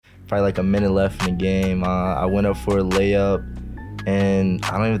probably like a minute left in the game. I went up for a layup, and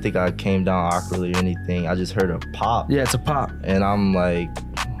I don't even think I came down awkwardly or anything. I just heard a pop. Yeah, it's a pop. And I'm like,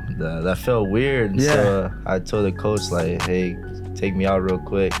 that felt weird. Yeah. So I told the coach, like, hey, take me out real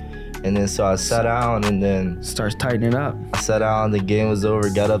quick. And then so I sat down, and then starts tightening up. I sat down, the game was over,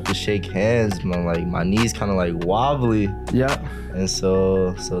 got up to shake hands. My knees kind of like wobbly. Yeah. And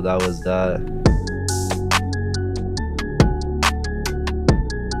so that was that.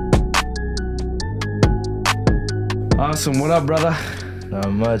 Awesome. What up, brother?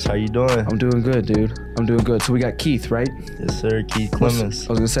 Not much. How you doing? I'm doing good, dude. I'm doing good. So we got Keith, right? Yes, sir. Keith Clemons.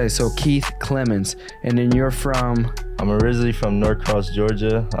 I was gonna say, so Keith Clemons, and then you're from? I'm originally from Norcross,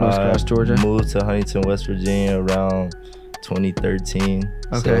 Georgia. Norcross, Georgia. Moved to Huntington, West Virginia around 2013.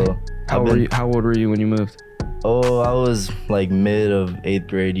 Okay. So How old were you when you moved? Oh, I was like mid of 8th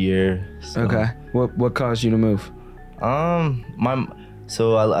grade year. So. Okay. What caused you to move?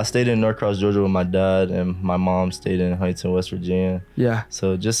 So I stayed in Norcross, Georgia with my dad, and my mom stayed in Huntington, West Virginia. Yeah.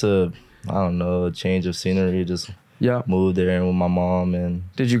 So just a change of scenery. Just moved there with my mom. And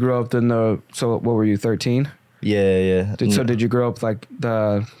did you grow up so what were you, 13? Yeah. Did you grow up like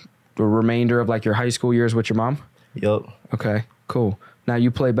the remainder of like your high school years with your mom? Yup. Okay, cool. Now you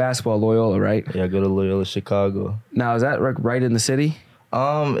play basketball at Loyola, right? Yeah, I go to Loyola, Chicago. Now is that right in the city?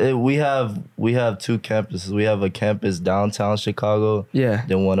 We have two campuses. We have a campus downtown Chicago. Yeah.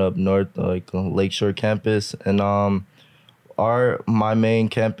 Then one up north, like Lakeshore campus. And my main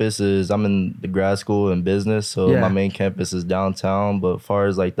campus I'm in the grad school in business, so my main campus is downtown. But as far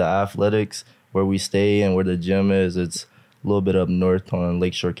as like the athletics, where we stay and where the gym is, it's a little bit up north on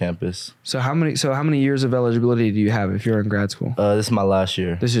Lakeshore campus. So how many years of eligibility do you have if you're in grad school? This is my last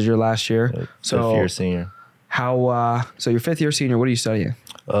year. This is your last year? So fifth year senior. So you're fifth year senior, what are you studying?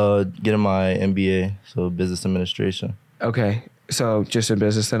 Getting my MBA, so business administration. Okay, so just in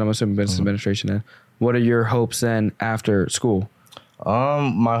business then, I'm assuming business administration then. What are your hopes then after school?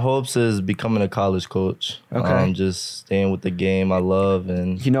 My hopes is becoming a college coach. Okay. Just staying with the game I love.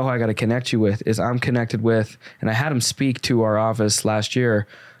 And you know who I got to connect you with is I'm connected with, and I had him speak to our office last year.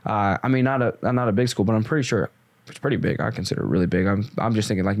 I'm not a big school, but I'm pretty sure it's pretty big. I consider it really big. I'm just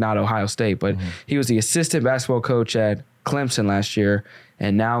thinking like not Ohio State, but he was the assistant basketball coach at Clemson last year,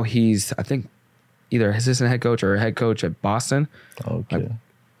 and now he's, I think, either assistant head coach or a head coach at Boston. Okay.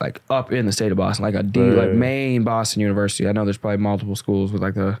 Like up in the state of Boston, like like main Boston University. I know there's probably multiple schools with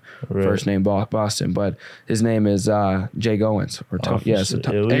like the first name Boston, but his name is Jay Goins or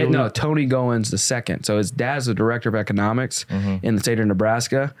Tony Goins the second. So his dad's the director of economics in the state of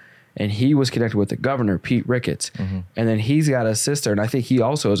Nebraska, and he was connected with the governor, Pete Ricketts, and then he's got a sister, and I think he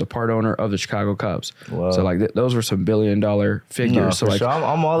also is a part owner of the Chicago Cubs. Wow. So like those were some $1 billion figures. No, so for like sure.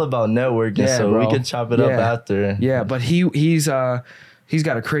 I'm all about networking, so we can chop it up after. Yeah, but he's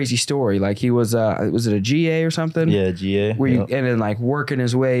got a crazy story. Like he was it a GA or something? Yeah, GA. And then like working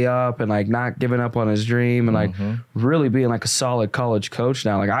his way up and like not giving up on his dream and like really being like a solid college coach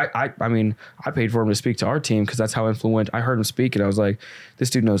now. Like I mean, I paid for him to speak to our team because that's how influential. I heard him speak and I was like, this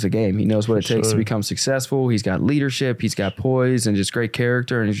dude knows the game. He knows what it takes to become successful. He's got leadership. He's got poise and just great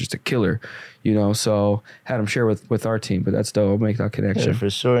character, and he's just a killer. So had him share with our team, but that's dope. I'll make that connection. Yeah, for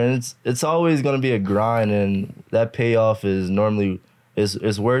sure. And it's always going to be a grind, and that payoff is normally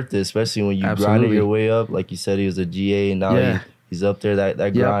it's worth it, especially when you grinded your way up. Like you said, he was a GA, and now he's up there.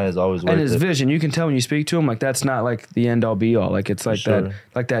 That grind is always worth it. And his vision, you can tell when you speak to him, like that's not like the end all be all. Like it's like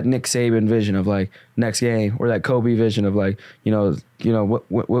that Nick Saban vision of like next game, or that Kobe vision of like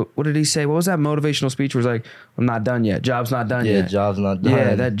what did he say? What was that motivational speech? Where it's like, I'm not done yet. Job's not done yet. Yeah, job's not done.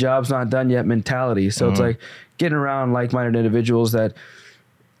 Yeah, that job's not done yet mentality. So it's like getting around like-minded individuals that.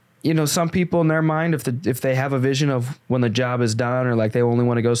 Some people in their mind, if they have a vision of when the job is done or like they only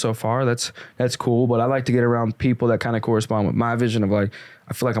want to go so far, that's cool. But I like to get around people that kind of correspond with my vision of like,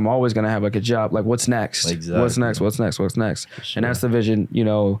 I feel like I'm always going to have like a job. Like what's next? Exactly. What's next? Sure. And that's the vision,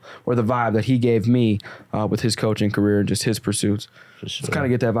 or the vibe that he gave me with his coaching career and just his pursuits. For sure. Let's kind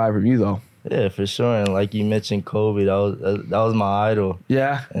of get that vibe from you though. Yeah, for sure. And like you mentioned, Kobe, that was my idol.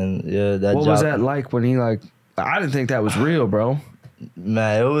 Yeah. And what was that like when he I didn't think that was real, bro.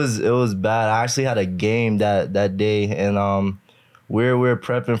 Man, it was bad. I actually had a game that day, and we're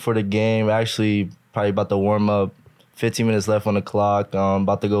prepping for the game. Actually, probably about to warm up. 15 minutes left on the clock.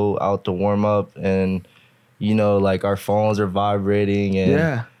 About to go out to warm up, and like our phones are vibrating,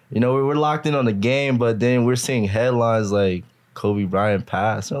 and we're locked in on the game. But then we're seeing headlines like Kobe Bryant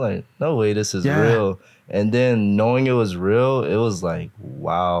passed. We're like, no way, this is real. And then knowing it was real, it was like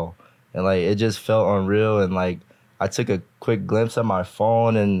wow, and like it just felt unreal, and like. I took a quick glimpse at my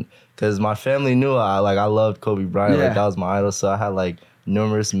phone, and because my family knew I loved Kobe Bryant, like that was my idol. So I had like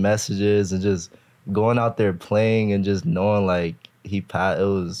numerous messages and just going out there playing and just knowing like it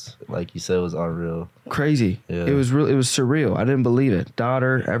was like you said, it was unreal. Crazy. Yeah. It was surreal. I didn't believe it.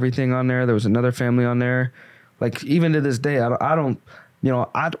 Daughter, everything on there. There was another family on there. Like even to this day, I don't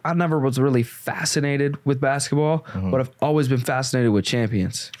I never was really fascinated with basketball, but I've always been fascinated with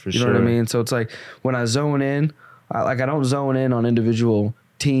champions. For you know what I mean? So it's like when I zone in, I don't zone in on individual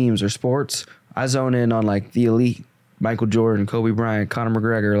teams or sports. I zone in on like the elite, Michael Jordan, Kobe Bryant, Conor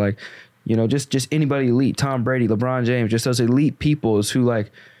McGregor, like, just anybody elite, Tom Brady, LeBron James, just those elite people is who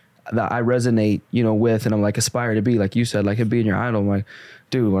like that I resonate, with, and I'm like aspire to be, like you said, like him being your idol. I'm like,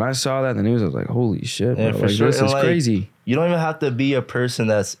 dude, when I saw that in the news, I was like, holy shit, bro. Like, sure. This is like, crazy. You don't even have to be a person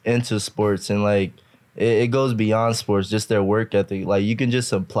that's into sports, and like it goes beyond sports, just their work ethic. Like you can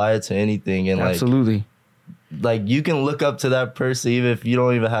just apply it to anything, and absolutely. Like you can look up to that person even if you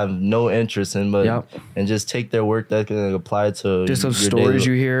don't even have no interest in, but and just take their work ethic and apply it to just those stories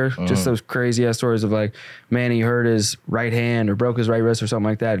you hear, just those crazy ass stories of like, man, he hurt his right hand or broke his right wrist or something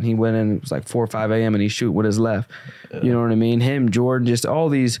like that, and he went in, it was like 4 or 5 a.m. and he shoot with his left. You know what I mean? Him, Jordan, just all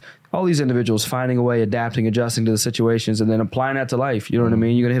these individuals finding a way, adapting, adjusting to the situations, and then applying that to life. You know what I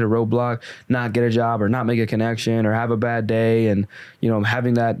mean? You're gonna hit a roadblock, not get a job, or not make a connection, or have a bad day, and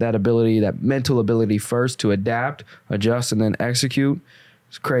having that ability, that mental ability first to adapt, adjust, and then execute.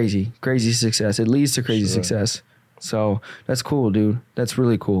 It's crazy success. It leads to crazy success. So that's cool, dude. That's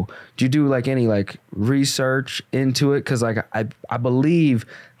really cool. Do you do like any like research into it? Because like I believe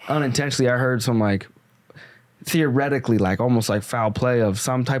unintentionally I heard some like theoretically like almost like foul play of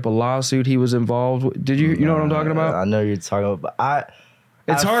some type of lawsuit he was involved with. Did you know what I'm talking about? I know you're talking about, but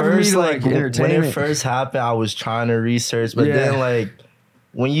it's hard for me to like entertain when it first happened. I was trying to research, but then like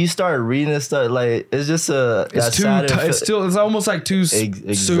when you start reading this stuff, like it's just it's almost like too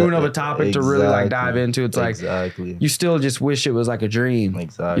soon of a topic to really like dive into. It's like you still just wish it was like a dream.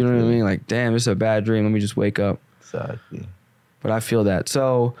 Exactly. You know what I mean? Like, damn, it's a bad dream. Let me just wake up. Exactly. But I feel that.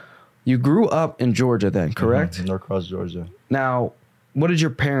 So you grew up in Georgia then, correct? Norcross, Georgia. Now, what did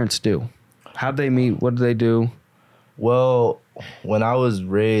your parents do? How'd they meet? What did they do? Well, when I was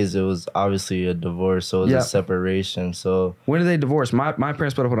raised, it was obviously a divorce, so it was a separation. So when did they divorce? My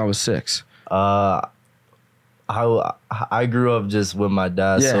parents split up when I was 6. I grew up just with my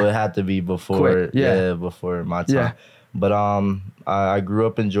dad, so it had to be before before my time. Yeah. But I grew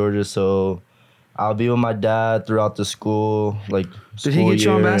up in Georgia, so I'll be with my dad throughout the school, like Did he get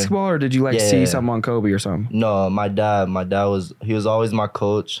you on basketball, or did you like see something on Kobe or something? No, my dad was always my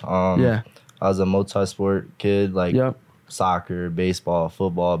coach. I was a multi-sport kid, like soccer, baseball,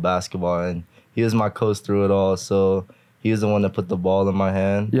 football, basketball, and he was my coach through it all. So he was the one that put the ball in my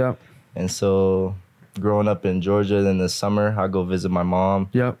hand. Yeah. And so growing up in Georgia, in the summer, I go visit my mom.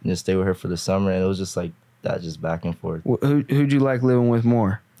 And just stay with her for the summer, and it was just like that, just back and forth. Who'd you like living with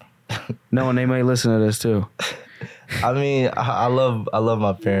more? Knowing they may listen to this too. I mean, I love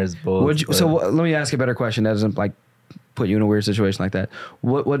my parents both. Let me ask a better question that doesn't like put you in a weird situation like that.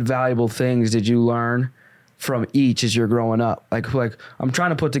 What valuable things did you learn from each as you're growing up? Like I'm trying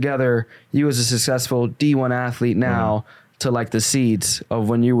to put together you as a successful D1 athlete now to like the seeds of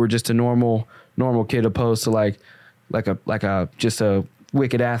when you were just a normal kid opposed to like a just a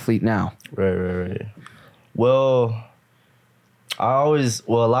wicked athlete now. Right. Well, a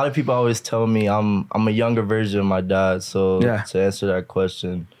lot of people always tell me I'm a younger version of my dad. So to answer that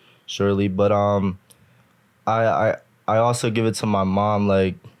question, surely. But I also give it to my mom.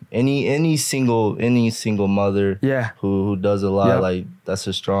 Like any single mother who does a lot, like that's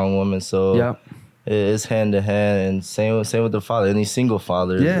a strong woman. So it's hand to hand, and same with the father. Any single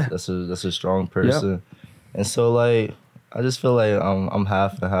father, that's a strong person. And so like I just feel like I'm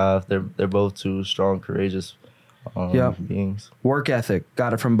half and half. They're both two strong, courageous beings. Work ethic,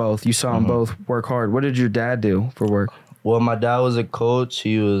 got it from both. You saw them both work hard. What did your dad do for work? Well, my dad was a coach.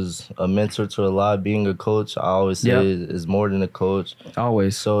 He was a mentor to a lot. Being a coach, I always say, is more than a coach.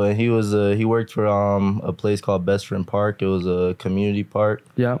 Always. So, and he worked for a place called Best Friend Park. It was a community park.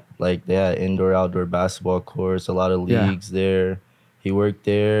 Yeah. Like they had indoor, outdoor basketball courts, a lot of leagues there. He worked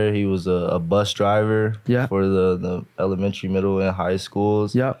there. He was a bus driver for the elementary, middle, and high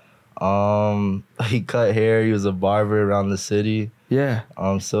schools. Yep. He cut hair. He was a barber around the city. Yeah.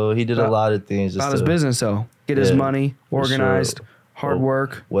 So he did a lot of things. About his business, though. Get his money, organized, hard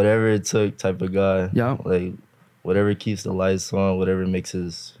work. Whatever it took type of guy. Yeah. Like, whatever keeps the lights on, whatever makes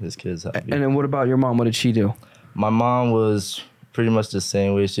his kids happy. And then what about your mom? What did she do? My mom was pretty much the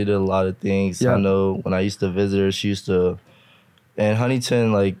same way. She did a lot of things. I know when I used to visit her, she used to... In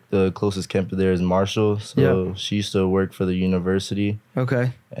Huntington, like, the closest campus there is Marshall. So she used to work for the university.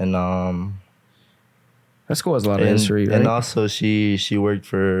 Okay. And That school has a lot of history, right? And also she worked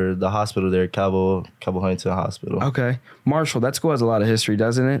for the hospital there, Cabo Huntington Hospital. Okay. Marshall, that school has a lot of history,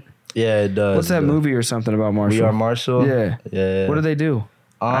 doesn't it? Yeah, it does. What's that movie or something about Marshall? We Are Marshall? Yeah. Yeah. What did they do?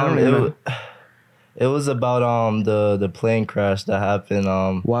 I don't even know. It was about the plane crash that happened.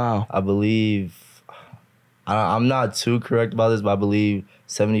 Wow. I believe I'm not too correct about this, but I believe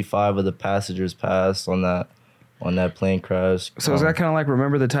 75 of the passengers passed on that plane crash. So is that kind of like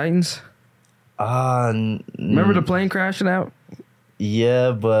Remember the Titans? Remember the plane crashing out?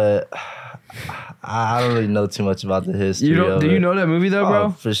 Yeah, but I don't really know too much about the history. Do you know that movie though, bro?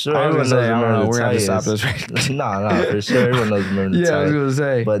 For sure. Everyone knows Remember the Titans. We're gonna have to stop this. Nah, for sure. Everyone knows Remember the Titans. Yeah, I was gonna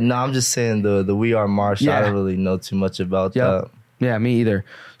say. But no, I'm just saying the We Are Marshall. I don't really know too much about that. Yeah, me either.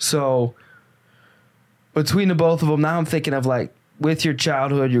 So between the both of them, now I'm thinking of like with your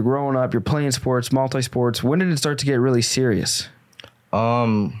childhood, you're growing up, you're playing sports, multi-sports. When did it start to get really serious?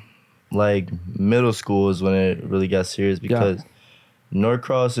 Like middle school is when it really got serious because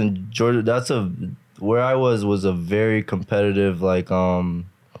Norcross and Georgia, where I was a very competitive, like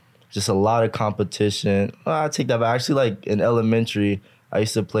just a lot of competition. I take that back. Actually, like in elementary, I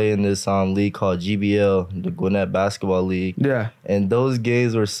used to play in this league called GBL, the Gwinnett Basketball League. Yeah. And those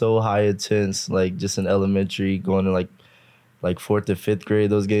games were so high intense, like just in elementary, going to like fourth to fifth grade,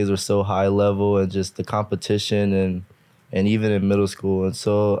 those games were so high level, and just the competition and even in middle school. And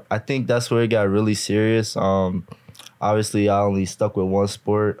so I think that's where it got really serious. Obviously, I only stuck with one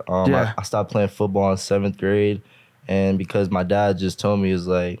sport. I stopped playing football in 7th grade, and because my dad just told me, he was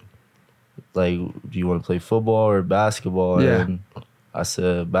like, do you want to play football or basketball? Yeah. And I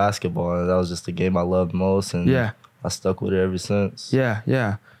said basketball, and that was just the game I loved most, and I stuck with it ever since.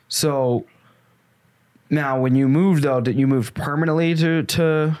 Yeah. So now when you moved, though, did you move permanently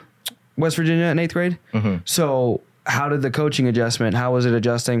to West Virginia in 8th grade? Mm-hmm. So how did the coaching adjustment, how was it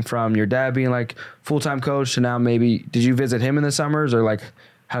adjusting from your dad being like full-time coach to now maybe, did you visit him in the summers or like,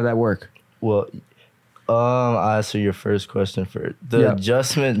 how did that work? Well, I'll answer your first question first. The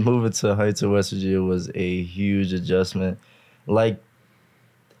adjustment moving to Huntington, West Virginia was a huge adjustment. Like,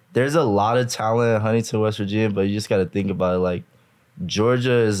 there's a lot of talent in Huntington, West Virginia, but you just got to think about it. Like,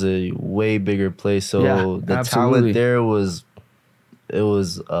 Georgia is a way bigger place, so the talent there it was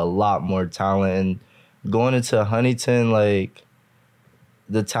a lot more talent. And going into Huntington, like,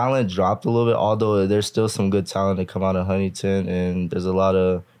 the talent dropped a little bit, although there's still some good talent that come out of Huntington, and there's a lot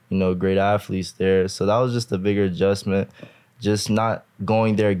of, great athletes there. So that was just a bigger adjustment, just not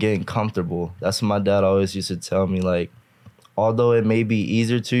going there, getting comfortable. That's what my dad always used to tell me, like, although it may be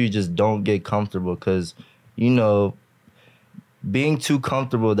easier to, you just don't get comfortable because, being too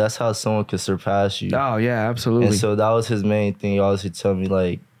comfortable, that's how someone could surpass you. Oh, yeah, absolutely. And so that was his main thing. He always would tell me,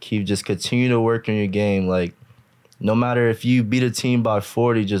 like, Keith, just continue to work on your game. Like, no matter if you beat a team by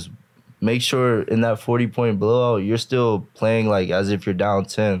 40, just make sure in that 40-point blowout, you're still playing like as if you're down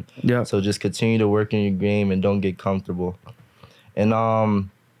 10. Yeah. So just continue to work on your game and don't get comfortable. And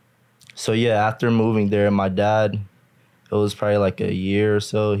so yeah, after moving there, my dad, it was probably like a year or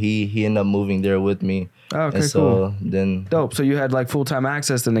so. He ended up moving there with me. Oh, okay, and so cool. Then dope. So you had like full-time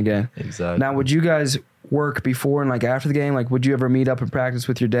access then again. Exactly. Now, would you guys work before and like after the game? Like, would you ever meet up and practice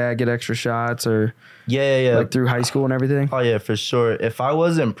with your dad, get extra shots, or yeah, like through high school and everything? Oh yeah, for sure. If I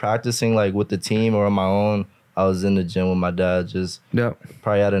wasn't practicing like with the team or on my own, I was in the gym with my dad. Just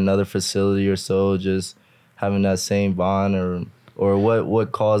probably at another facility or so, just having that same bond or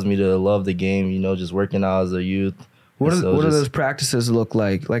what caused me to love the game. Just working out as a youth. What do those practices look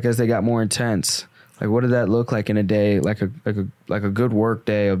like? Like as they got more intense. Like, what did that look like in a day, like a good work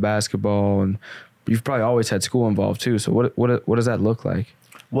day of basketball? And you've probably always had school involved too. So what does that look like?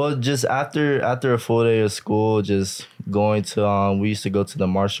 Well, just after a full day of school, just going to we used to go to the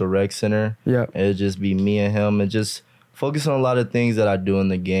Marshall Rec Center. Yeah, it'd just be me and him, and just focus on a lot of things that I do in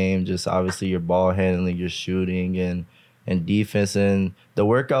the game. Just obviously your ball handling, your shooting, and defense, and the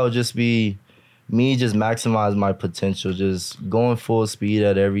workout would just be me just maximize my potential, just going full speed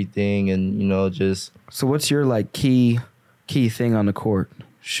at everything, and just. So what's your like key thing on the court?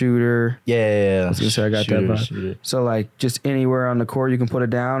 Shooter. Yeah. I was gonna say I got that vibe. Shooter. So like just anywhere on the court you can put it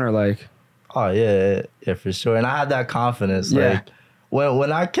down, or like. Oh yeah, for sure. And I had that confidence. Yeah. Like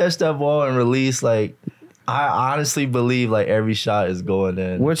when I catch that ball and release, like I honestly believe like every shot is going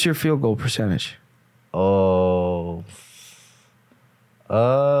in. What's your field goal percentage? Oh.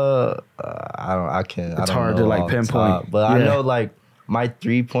 I can't. It's hard to like pinpoint, but I know like my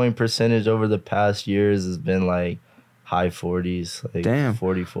 3-point percentage over the past years has been like high 40s, like damn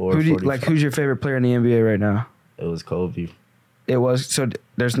 44. Who's your favorite player in the NBA right now? It was Kobe. It was. So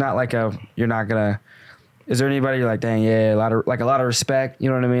there's not like you're not gonna. Is there anybody you're like, dang, yeah, a lot of respect? You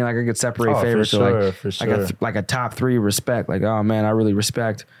know what I mean? Like I could separate favorites. For sure. Like a top 3 respect. Like, oh man, I really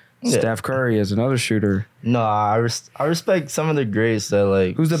respect Steph Curry as another shooter. No, I respect some of the greats that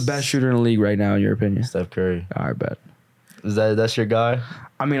like. Who's the best shooter in the league right now, in your opinion? Steph Curry. I bet. That's your guy?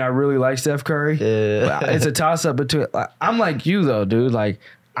 I mean, I really like Steph Curry. Yeah. But it's a toss up between. Like, I'm like you though, dude. Like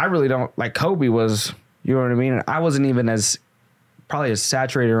I really don't like Kobe was. You know what I mean? And I wasn't even probably as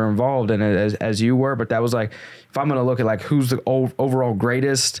saturated or involved in it as you were. But that was like, if I'm gonna look at like who's the overall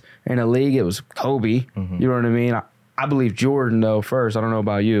greatest in the league, it was Kobe. Mm-hmm. You know what I mean? I believe Jordan though first. I don't know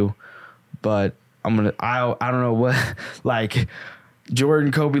about you, but I don't know what like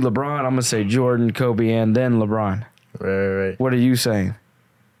Jordan, Kobe, LeBron. I'm gonna say Jordan, Kobe, and then LeBron. Right. What are you saying?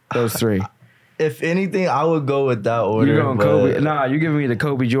 Those 3. If anything, I would go with that order. You're going Kobe. Nah, you're giving me the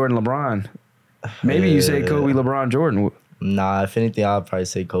Kobe, Jordan, LeBron. Maybe you say Kobe, LeBron, Jordan. Nah, if anything, I'd probably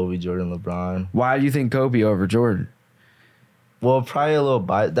say Kobe, Jordan, LeBron. Why do you think Kobe over Jordan? Well, probably a little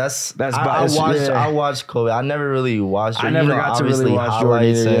biased. That's biased. I watched Kobe. I never really watched it. I never got to really watch Jordan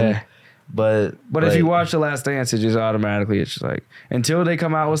either, yeah. But if you watch The Last Dance, it just automatically, it's just like, until they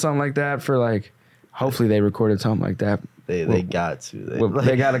come out with something like that for like, hopefully they recorded something like that. They got to.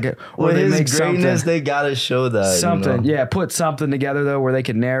 They got to get. Or they make greatness, they got to show that. Something. You know? Yeah, put something together, though, where they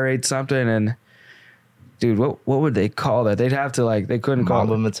could narrate something. And, dude, what would they call that? They'd have to, like, they couldn't call it.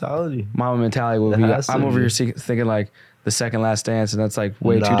 Mamba mentality. Mamba mentality would be. I'm over here thinking, like, the second Last Dance, and that's, like,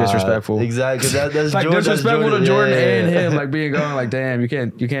 way too disrespectful. Exactly. That's like, Jordan, disrespectful to Jordan and him, like, being going, like, damn, you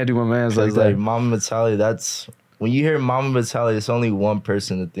can't do my man's like that. Like, Mamba mentality, that's. When you hear Mamba mentality, it's only one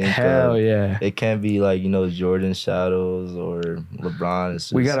person to think of. Hell yeah. It can't be like, Jordan shadows or LeBron. It's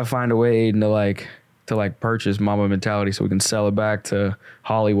just, we got to find a way to purchase Mamba mentality so we can sell it back to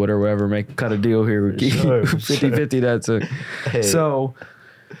Hollywood or wherever, cut a deal here with Keith. 50-50, that's it. Hey. So,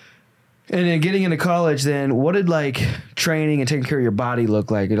 and then getting into college then, what did like training and taking care of your body look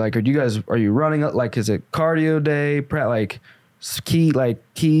like? Like, are you running, like, is it cardio day,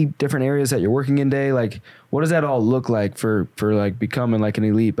 key different areas that you're working in day? Like, what does that all look like for like becoming like an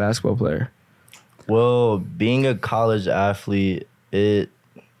elite basketball player? Well, being a college athlete, it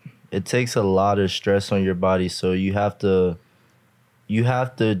takes a lot of stress on your body. So you have to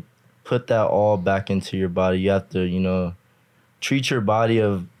put that all back into your body. You have to, treat your body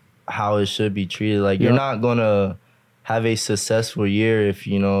of how it should be treated. Like, you're not gonna have a successful year if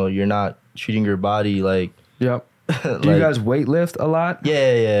you're not treating your body like. Yep. Do you guys weight lift a lot?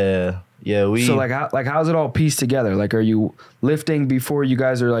 Yeah. So how's it all pieced together? Like, are you lifting before you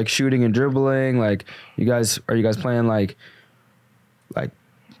guys are like shooting and dribbling? Like, are you guys playing like I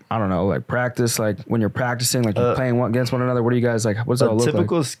don't know, like practice? Like when you're practicing, like you're playing against one another. What do you guys like? What does it all look like? A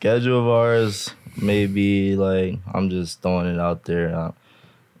typical schedule of ours, maybe like I'm just throwing it out there.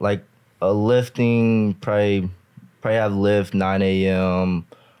 Like a lifting, probably have lift 9 a.m.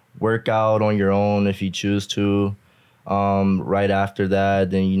 Workout on your own if you choose to. Right after that,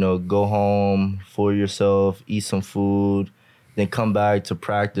 then go home for yourself, eat some food, then come back to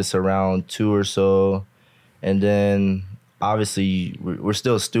practice around 2 or so, and then obviously we're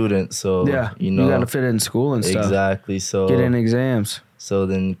still students, so you gotta fit in school and stuff. Exactly. So get in exams. So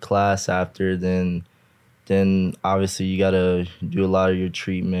then class after, then obviously you gotta do a lot of your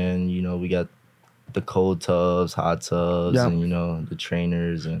treatment. We got the cold tubs, hot tubs, and the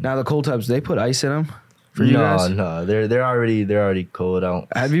trainers. And now the cold tubs, they put ice in them. For you guys? No, they're already cold out.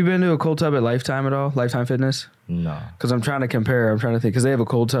 Have you been to a cold tub at Lifetime at all? Lifetime Fitness? No. Because I'm trying to compare. I'm trying to think because they have a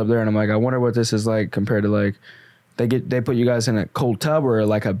cold tub there, and I'm like, I wonder what this is like compared to like they put you guys in a cold tub or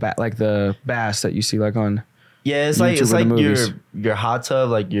like like the baths that you see like on. Yeah, it's like your hot tub,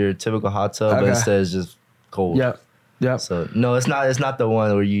 like your typical hot tub, but instead it's just cold. Yep. So no, it's not the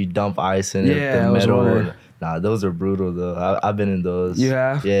one where you dump ice in it. Yeah, the metal. Nah, those are brutal though. I've been in those. You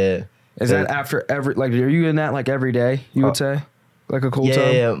have? Yeah. Is that after every, like, are you in that, like, every day, you would say? Like a cold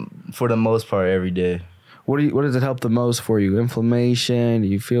tub? Yeah, for the most part, every day. What does it help the most for you? Inflammation? Do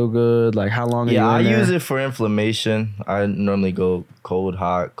you feel good? Like, how long are you in there? Yeah, I use it for inflammation. I normally go cold,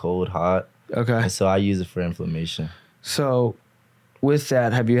 hot. Okay. And so I use it for inflammation. So, with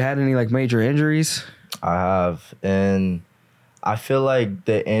that, have you had any, like, major injuries? I have. And I feel like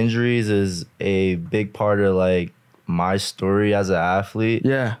the injuries is a big part of, like, my story as an athlete.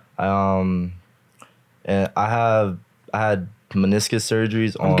 Yeah. And I had meniscus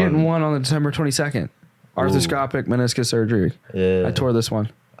surgeries on. I'm getting one on December 22nd. Arthroscopic meniscus surgery. Yeah. I tore this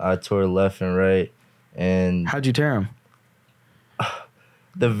one. I tore left and right. And how'd you tear them?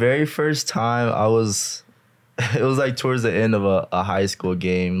 The very first time it was like towards the end of a high school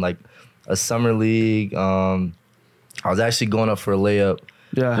game, like a summer league. I was actually going up for a layup.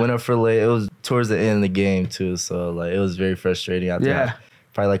 Yeah. Went up for a layup. It was towards the end of the game too, so like it was very frustrating. I think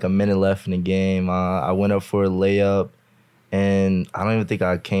probably like a minute left in the game. I went up for a layup, and I don't even think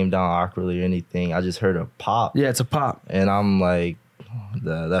I came down awkwardly or anything. I just heard a pop. Yeah, it's a pop. And I'm like,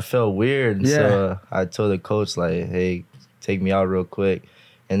 that felt weird. And so I told the coach like, hey, take me out real quick.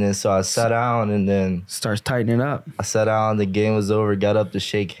 And then so I sat down, and then starts tightening up. I sat down. The game was over. Got up to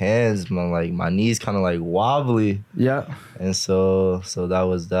shake hands. My knees kind of like wobbly. Yeah. And so that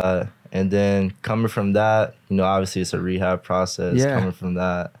was that. And then coming from that, obviously it's a rehab process. Yeah. Coming from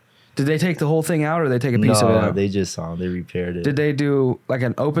that. Did they take the whole thing out, or they take a piece of it out? No, they just they repaired it. Did they do like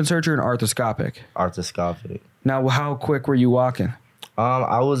an open surgery or an arthroscopic? Arthroscopic. Now, how quick were you walking?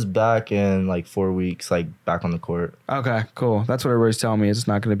 I was back in like 4 weeks, like back on the court. Okay, cool. That's what everybody's telling me. It's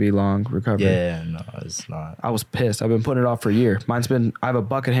not going to be long recovery. Yeah, no, it's not. I was pissed. I've been putting it off for a year. I have a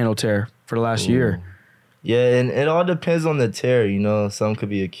bucket handle tear for the last year. Yeah, and it all depends on the tear, Some could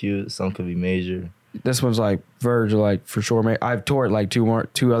be acute, some could be major. This one's like verge, like for sure. I've tore it like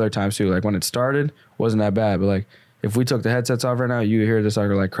two other times too. Like when it started, wasn't that bad. But like if we took the headsets off right now, you hear this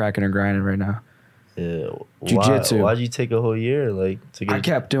sucker like cracking and grinding right now. Yeah. Jiu-jitsu. Why'd you take a whole year? Like to get? I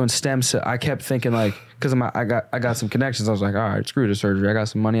kept doing stem cell. I kept thinking like, because I got some connections. I was like, all right, screw the surgery. I got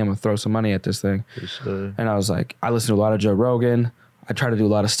some money. I'm gonna throw some money at this thing. For sure. And I was like, I listened to a lot of Joe Rogan. I try to do a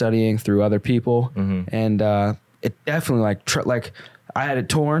lot of studying through other people, and it definitely like I had it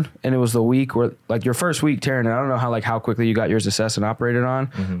torn, and it was the week where like your first week tearing it. I don't know how quickly you got yours assessed and operated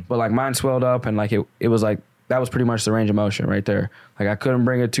on, but like mine swelled up, and like it was like that was pretty much the range of motion right there. Like I couldn't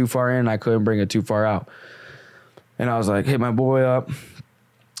bring it too far in, I couldn't bring it too far out. And I was like, hit my boy up,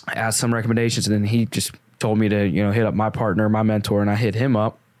 asked some recommendations, and then he just told me to, hit up my partner, my mentor, and I hit him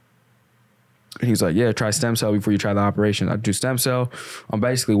up. And he was like, yeah, try stem cell before you try the operation. I do stem cell. I'm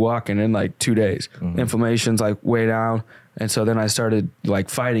basically walking in like 2 days. Inflammation's like way down. And so then I started like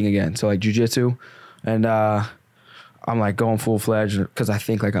fighting again. So like jiu-jitsu. And I'm like going full fledged because I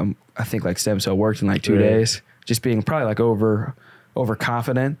think like stem cell worked in like 2 days. Just being probably like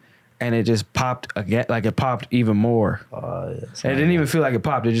overconfident. And it just popped again, like it popped even more. And it didn't even feel like it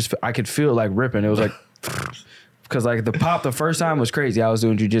popped. I could feel it like ripping. It was like, because like the first time was crazy. I was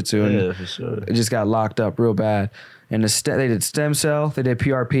doing jiu-jitsu and for sure. It just got locked up real bad. And they did stem cell, they did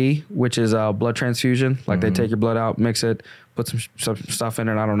PRP, which is blood transfusion. Like they take your blood out, mix it, put some stuff in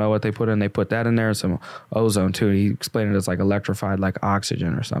it. I don't know what they put in. They put that in there and some ozone too. He explained it as like electrified, like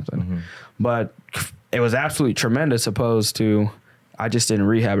oxygen or something. But it was absolutely tremendous opposed to I just didn't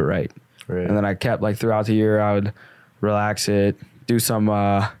rehab it right. And then I kept like throughout the year, I would relax it, do some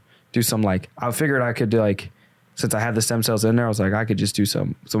like, I figured I could do like, since I had the stem cells in there, I was like, I could just do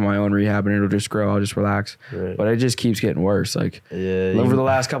some of my own rehab and it'll just grow. I'll just relax. But it just keeps getting worse. Like over the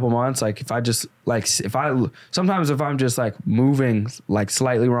last couple months, like sometimes if I'm just like moving like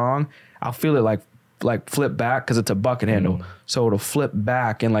slightly wrong, I'll feel it like flip back because it's a bucket handle. So it'll flip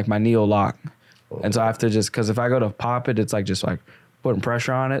back and like my knee will lock. And so I have to because if I go to pop it, it's like just like putting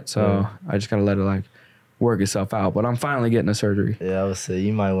pressure on it. So I just gotta let it like work itself out. But I'm finally getting a surgery. Yeah, I would say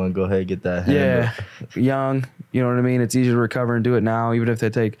you might want to go ahead and get that young, you know what I mean? It's easier to recover and do it now, even if they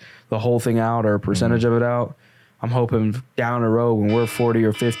take the whole thing out or a percentage of it out. I'm hoping down the road when we're 40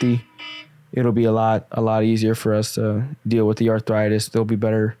 or 50, it'll be a lot easier for us to deal with the arthritis. There'll be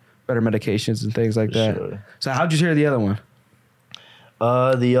better medications and things like that. Sure. So how'd you hear the other one?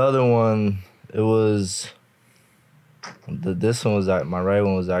 The other one, it was this one was my right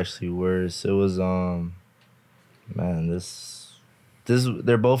one was actually worse. It was this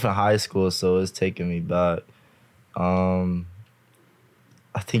they're both in high school, so it's taking me back. I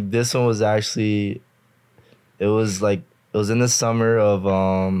think this one was actually it was in the summer of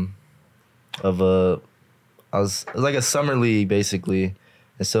it was like a summer league basically.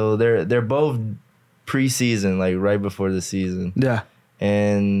 And so they're both preseason, like right before the season. Yeah.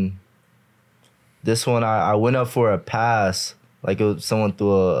 And this one I went up for a pass, like it was someone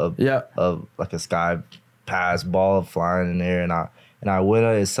threw a like a sky pass, ball flying in there, and I went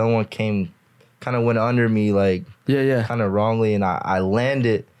up and someone kind of went under me like kind of wrongly, and I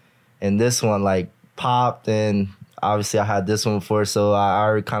landed, and this one like popped, and obviously I had this one before, so I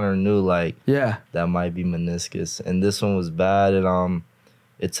already kind of knew like that might be meniscus, and this one was bad, and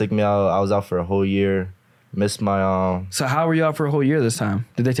it took me out. I was out for a whole year, missed my So how were you out for a whole year this time?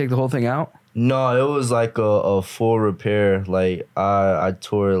 Did they take the whole thing out? No, it was like a full repair. Like I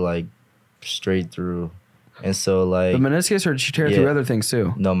tore like straight through, and so like the meniscus, or did you tear through other things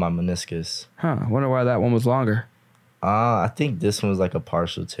too? No, my meniscus. Huh? I wonder why that one was longer. I think this one was like a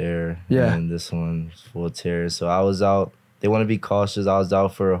partial tear. Yeah, and this one's full tear. So I was out. They want to be cautious. I was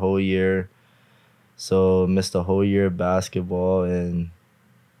out for a whole year, so missed a whole year of basketball, and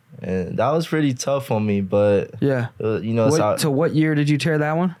And that was pretty tough on me, but yeah, you know. So what year did you tear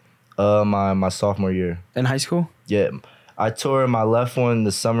that one? My sophomore year in high school. Yeah, I tore my left one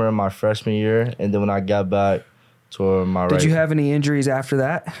the summer of my freshman year, and then when I got back, tore my right. Did you have any injuries after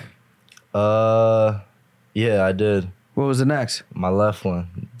that? Yeah, I did. What was the next? My left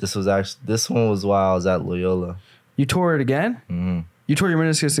one. This one was while I was at Loyola. You tore it again? Mm-hmm. You tore your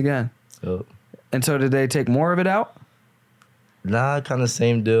meniscus again? Yep. And so did they take more of it out? Nah, kind of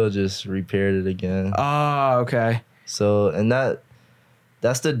same deal, just repaired it again. Oh, okay. So, and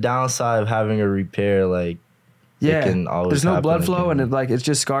that's the downside of having a repair. Like, yeah, it can always there's no blood again. flow, and it's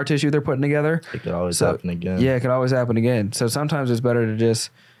just scar tissue they're putting together. It could always happen again. Yeah, it could always happen again. So sometimes it's better to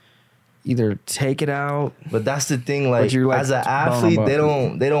just either take it out. But that's the thing. Like, as an athlete, they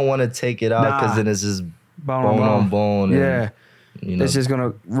don't want to take it out because then it's just bone on bone. Yeah. You know, it's just going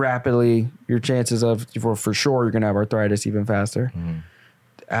to rapidly, your chances of, for sure, you're going to have arthritis even faster. Mm-hmm.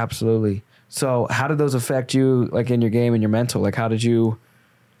 Absolutely. So how did those affect you, like, in your game and your mental? Like, how did you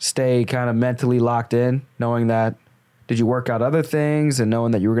stay kind of mentally locked in, knowing that, did you work out other things and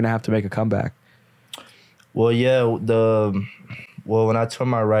knowing that you were going to have to make a comeback? Well, yeah, when I tore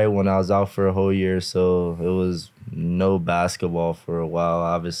my right one, I was out for a whole year, so it was no basketball for a while,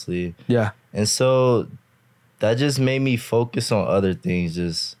 obviously. Yeah. And so that just made me focus on other things,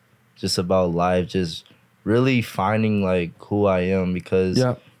 just about life, just really finding like who I am, because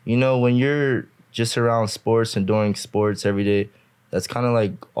you know, when you're just around sports and doing sports every day, that's kind of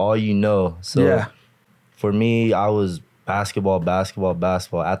like all you know. So for me, I was basketball.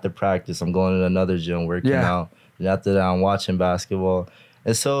 After practice, I'm going to another gym working out, and after that, I'm watching basketball.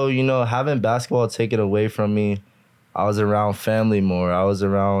 And so, you know, having basketball taken away from me, I was around family more. I was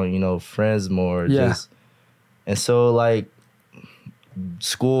around, you know, friends more. And so, like,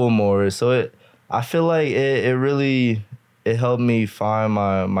 school more. So I feel like it really helped me find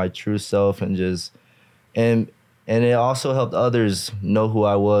my true self, and just and it also helped others know who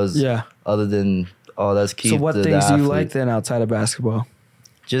I was. Yeah. Other than that's Keith. So what things do you like then outside of basketball?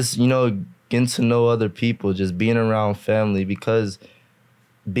 Just, you know, getting to know other people, just being around family, because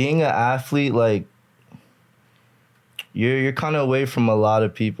being an athlete, like, you're kind of away from a lot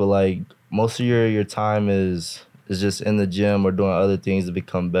of people. Like, most of your time is just in the gym or doing other things to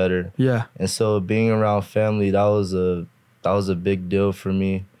become better. Yeah. And so being around family, that was a big deal for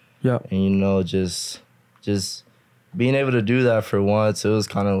me. Yeah. And, you know, just being able to do that for once, it was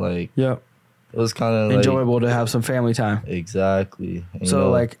kind of like, it was kind of enjoyable to have some family time. Exactly. So,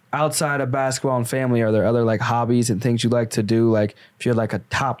 like, outside of basketball and family, are there other, like, hobbies and things you like to do? Like, if you had, like, a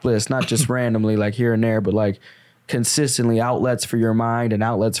top list, not just randomly, like, here and there, but, like, consistently outlets for your mind and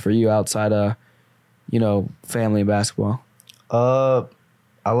outlets for you outside of, you know, family and basketball? I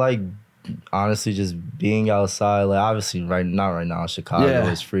like, honestly, just being outside. Like, obviously, not right now in Chicago,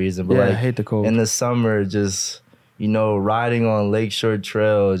 it's freezing. But, like, I hate the cold. In the summer, just, you know, riding on Lakeshore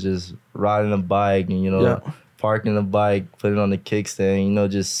Trail, just riding a bike and, you know, parking the bike, putting it on the kickstand, you know,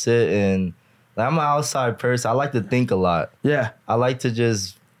 just sitting. Like, I'm an outside person. I like to think a lot. Yeah. I like to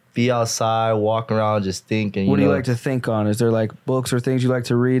just be outside, walk around, just think. And, what do you like to think on? Is there, like, books or things you like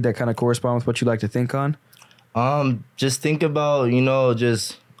to read that kind of correspond with what you like to think on? Just think about, you know,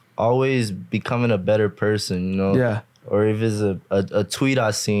 just always becoming a better person, you know? Yeah. Or if it's a tweet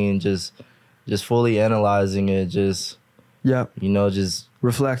I seen, just fully analyzing it, just, you know, just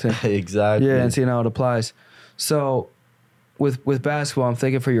reflecting. Exactly. Yeah, and seeing how it applies. So with basketball, I'm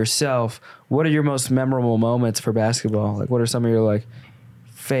thinking for yourself, what are your most memorable moments for basketball? Like, what are some of your, like,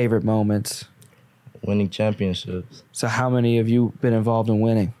 favorite moments? Winning championships. So how many have you been involved in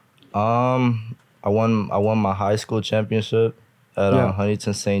winning? I won my high school championship at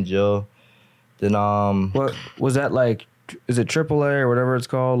Huntington St. Joe. Then what was that like? Is it AAA or whatever it's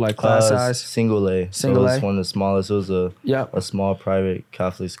called, like class size? Single A. Single A. It was one of the smallest. It was a small private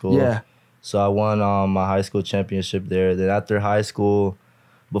Catholic school. Yeah. So I won my high school championship there. Then after high school,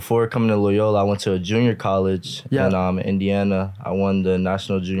 before coming to Loyola, I went to a junior college in Indiana. I won the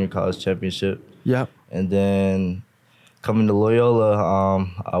National Junior College Championship. Yep. And then coming to Loyola,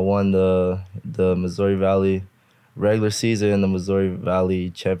 I won the Missouri Valley regular season and the Missouri Valley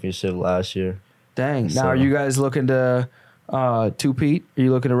Championship last year. Dang. So, now, are you guys looking to two-peat? Are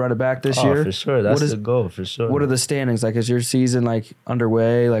you looking to run it back this year? Oh, for sure. That's the goal, for sure. What are the standings? Like, is your season, like,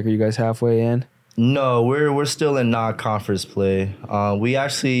 underway? Like, are you guys halfway in? No, we're still in non-conference play. We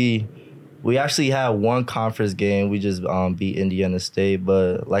actually had one conference game. We just beat Indiana State.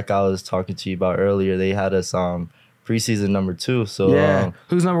 But like I was talking to you about earlier, they had us preseason number 2. So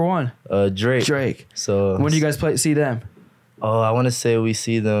who's number 1? Drake. So when do you guys see them? Oh, I want to say we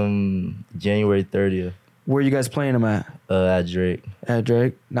see them January 30th. Where you guys playing them at? At Drake. At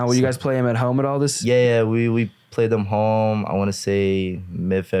Drake. Now, will you guys play them at home at all this? Yeah. We played them home. I want to say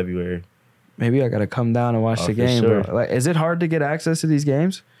mid-February. Maybe I gotta come down and watch the game. Sure. Bro. Like, is it hard to get access to these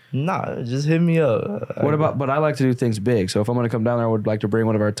games? Nah, just hit me up. But I like to do things big. So if I'm gonna come down there, I would like to bring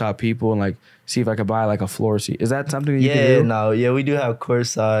one of our top people and like see if I could buy like a floor seat. Is that something you can do? Yeah, we do have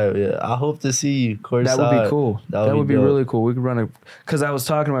courtside. Yeah, I hope to see you courtside. That would be cool. That would be really cool. We could run because I was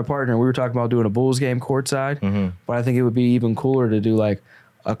talking to my partner. We were talking about doing a Bulls game courtside, but I think it would be even cooler to do like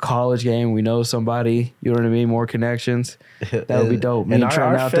a college game. We know somebody. You know what I mean? More connections. That would be dope. And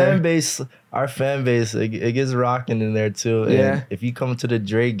our fan base, it gets rocking in there too. And yeah. if you come to the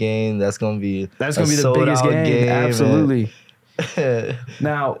Drake game, that's gonna be the biggest game. Absolutely.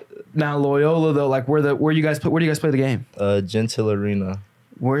 Now Loyola though, like where do you guys play the game? Gentile Arena.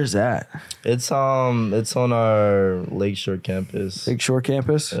 Where's that? It's on our Lakeshore campus. Lakeshore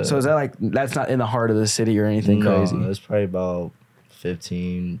campus. So is that like that's not in the heart of the city or anything crazy? No, it's probably about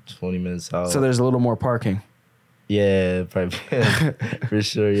 15, 20 minutes out. So there's a little more parking. Yeah, probably for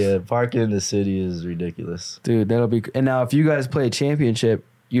sure. Yeah, parking in the city is ridiculous, dude. That'll be. And now, if you guys play a championship,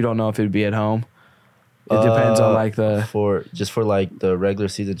 you don't know if it'd be at home. It depends on like for like the regular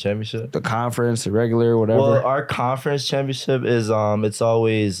season championship, the conference, the regular, whatever. Well, our conference championship is it's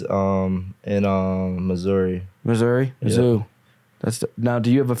always in Missouri. Missouri, yeah. Mizzou. Now,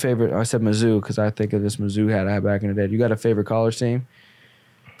 do you have a favorite? I said Mizzou because I think of this Mizzou hat I had back in the day. You got a favorite college team?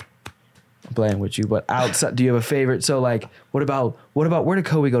 I'm playing with you, but outside, do you have a favorite? So, like, what about where did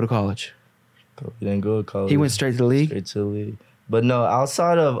Kobe go to college? Kobe didn't go to college. He went straight to the league? Straight to the league. But no,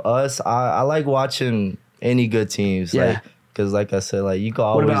 outside of us, I like watching any good teams. Yeah. Because like I said, like you can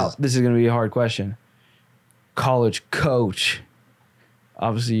always... What about, this is going to be a hard question, college coach?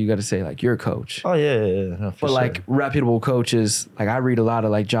 Obviously, you got to say, like, your coach. Oh, yeah. No, but, like, reputable coaches, like, I read a lot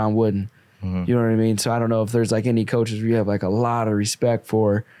of, like, John Wooden. You know what I mean? So I don't know if there's, like, any coaches where you have, like, a lot of respect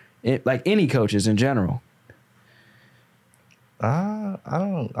for, like, any coaches in general. I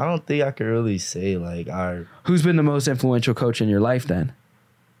don't think I could really say, like, Who's been the most influential coach in your life, then?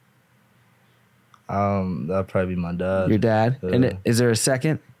 That'd probably be my dad. Your dad? And is there a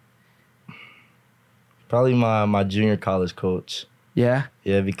second? Probably my junior college coach. Yeah?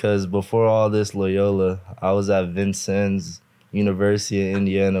 Yeah, because before all this Loyola, I was at Vincennes University in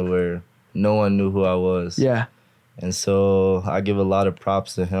Indiana where no one knew who I was. Yeah. And so I give a lot of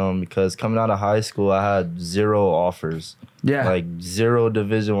props to him because coming out of high school, I had 0 offers. Yeah. Like 0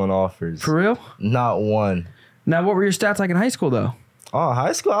 Division I offers. For real? Not one. Now, what were your stats like in high school, though? Oh,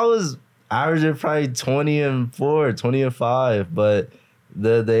 high school, I was averaging probably 20-4, 20-5, but...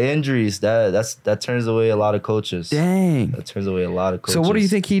 The injuries that turns away a lot of coaches. Dang. That turns away a lot of coaches. So what do you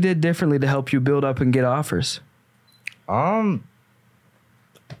think he did differently to help you build up and get offers?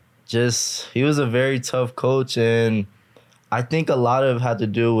 Just he was a very tough coach, and I think a lot of it had to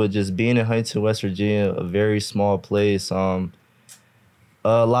do with just being in Huntington, West Virginia, a very small place. A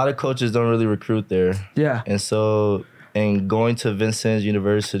lot of coaches don't really recruit there. Yeah. And going to Vincennes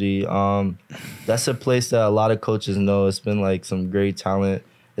University, that's a place that a lot of coaches know. It's been like some great talent.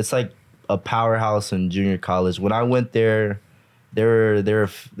 It's like a powerhouse in junior college. When I went there, they were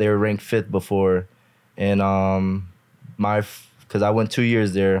ranked 5th before, and because I went 2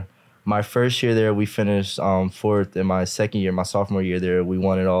 years there. My first year there, we finished 4th. And my second year, my sophomore year there, we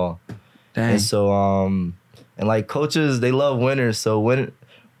won it all. Dang. And so and like coaches, they love winners. So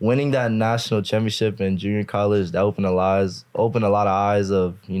winning that national championship in junior college, that opened a lot of eyes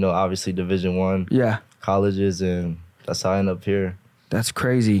of, obviously Division I colleges, and that's how I end up here. That's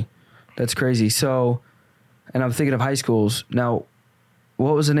crazy. So, and I'm thinking of high schools. Now,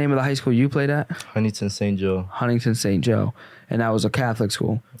 what was the name of the high school you played at? Huntington St. Joe. Huntington St. Joe. And that was a Catholic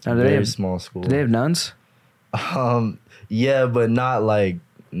school. Now, Very small school. Do they have nuns? Yeah, but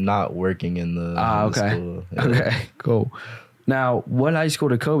not working in the, in the school. Yeah. Okay, cool. Now, what high school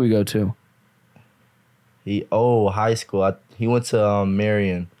did Kobe go to? High school. He went to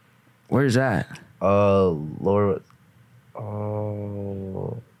Marion. Where's that? Laura.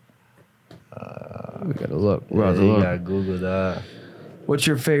 We gotta look. You gotta Google that. What's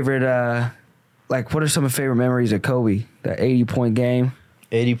your favorite? What are some of your favorite memories of Kobe? That 80-point game.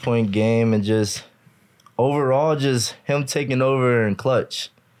 80-point game, and just overall, just him taking over in clutch.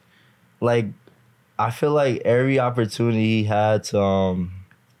 Like, I feel like every opportunity he had to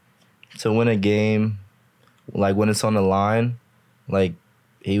win a game, like when it's on the line, like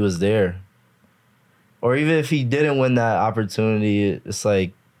he was there. Or even if he didn't win that opportunity, it's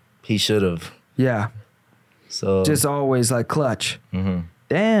like he should have. Yeah. So just always like clutch. Mm-hmm.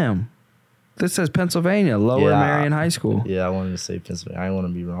 Damn. This says Pennsylvania, Lower Marion High School. Yeah, I wanted to say Pennsylvania. I didn't want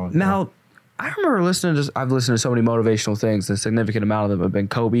to be wrong. Now, I remember I've listened to so many motivational things. A significant amount of them have been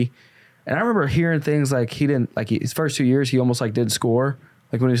Kobe. And I remember hearing things like his first 2 years, he almost like did score.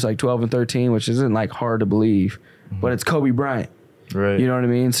 Like when he was like 12 and 13, which isn't like hard to believe, but it's Kobe Bryant. Right. You know what I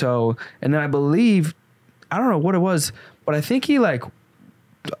mean? So, and then I believe, I don't know what it was, but I think he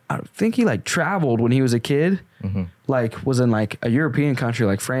traveled when he was a kid, like was in like a European country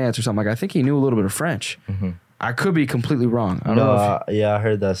like France or something. Like I think he knew a little bit of French. I could be completely wrong. I don't know. I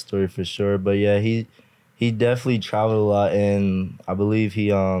heard that story for sure. But yeah, he definitely traveled a lot, and I believe he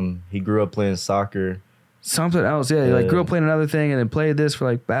grew up playing soccer. Something else, yeah. He like grew up playing another thing, and then played this for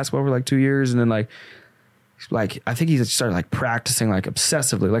like basketball for like 2 years, and then like I think he started like practicing like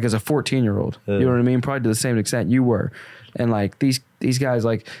obsessively, like as a 14-year-old. You know what I mean? Probably to the same extent you were. And like these guys,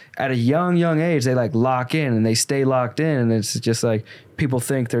 like at a young age, they like lock in and they stay locked in, and it's just like people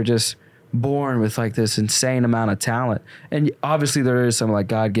think they're just born with like this insane amount of talent. And obviously there is some like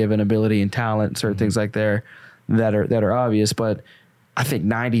God-given ability and talent and certain things like there that are obvious, but I think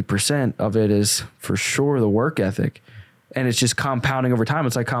 90% of it is for sure the work ethic. And it's just compounding over time.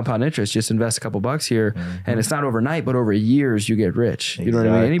 It's like compound interest. Just invest a couple bucks here, and it's not overnight, but over years you get rich. You know what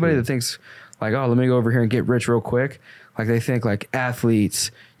I mean? Anybody that thinks like, oh, let me go over here and get rich real quick, like they think like athletes,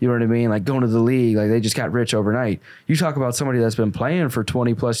 you know what I mean? Like going to the league, like they just got rich overnight. You talk about somebody that's been playing for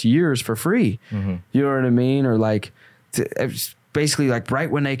 20 plus years for free. You know what I mean? Or like basically like right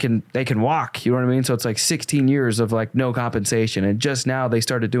when they can walk, you know what I mean? So it's like 16 years of like no compensation. And just now they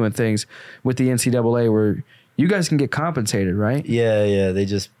started doing things with the NCAA where you guys can get compensated, right? Yeah. They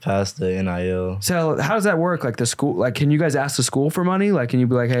just passed the NIL. So how does that work? Like the school, like can you guys ask the school for money? Like can you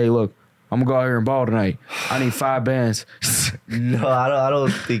be like, hey, look, I'm gonna go out here and ball tonight. I need 5 bands. No, I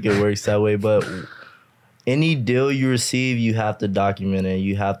don't think it works that way. But any deal you receive, you have to document it.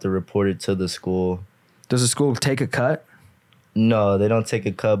 You have to report it to the school. Does the school take a cut? No, they don't take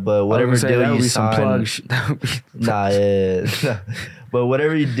a cut. But whatever deal you sign, But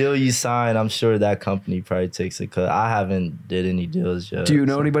whatever deal you sign, I'm sure that company probably takes a cut. I haven't did any deals yet. Do you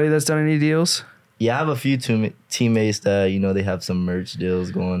know anybody that's done any deals? Yeah, I have a few teammates that, you know, they have some merch deals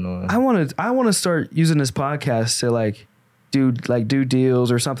going on. I want to start using this podcast to like do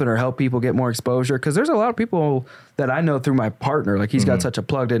deals or something, or help people get more exposure. Cause there's a lot of people that I know through my partner. Like he's got such a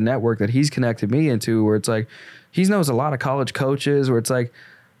plugged in network that he's connected me into, where it's like, he knows a lot of college coaches, where it's like,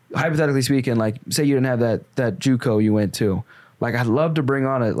 hypothetically speaking, like say you didn't have that JUCO you went to. Like I'd love to bring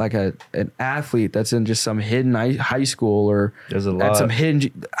on an athlete that's in just some hidden high school, or there's a lot.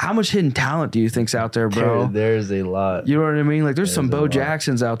 How much hidden talent do you think's out there, bro? There's a lot. You know what I mean? Like there's some Bo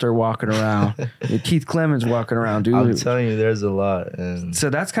Jacksons out there walking around. Keith Clemons walking around, dude. I'm telling you, there's a lot. And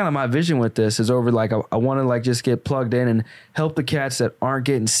so that's kind of my vision with this is over like I want to like just get plugged in and help the cats that aren't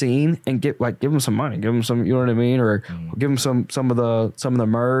getting seen and give them some money, give them some, you know what I mean, or give them some of the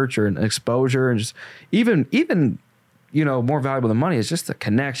merch or an exposure, and just even. You know, more valuable than money is just the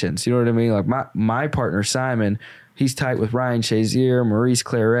connections. You know what I mean? Like my partner, Simon, he's tight with Ryan Shazier, Maurice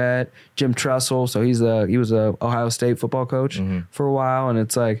Claret, Jim Trussell. So he was a Ohio State football coach for a while. And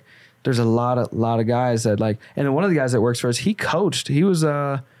it's like, there's a lot of guys that like, and then one of the guys that works for us, he coached, he was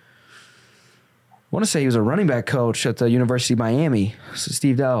I want to say he was a running back coach at the University of Miami, so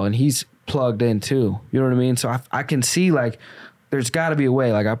Steve Dell, and he's plugged in too. You know what I mean? So I can see like, there's got to be a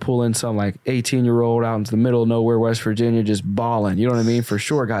way. Like I pull in some like 18-year-old out into the middle of nowhere, West Virginia, just balling. You know what I mean? For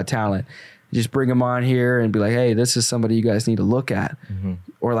sure, got talent. Just bring them on here and be like, hey, this is somebody you guys need to look at,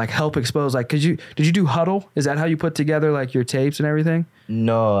 or like help expose. Like, did you do Huddle? Is that how you put together like your tapes and everything?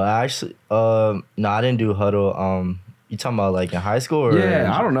 No, actually, no, I didn't do Huddle. You talking about like in high school? Or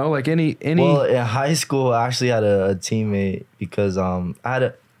yeah, I don't know. Like any. Well, in high school, I actually had a teammate because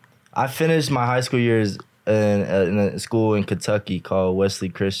I finished my high school years in a school in Kentucky called Wesley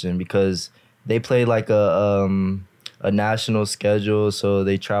Christian, because they played like a national schedule, so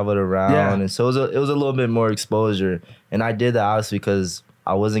they traveled around, and so it was a little bit more exposure. And I did that obviously because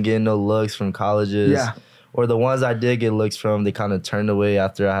I wasn't getting no looks from colleges, or the ones I did get looks from, they kind of turned away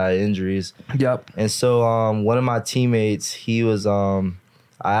after I had injuries. And so one of my teammates, he was I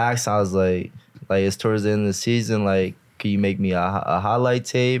asked, I was like it's towards the end of the season, like, can you make me a highlight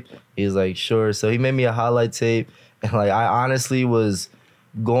tape? He's like, sure. So he made me a highlight tape, and like I honestly was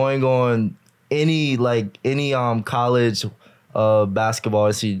going on any college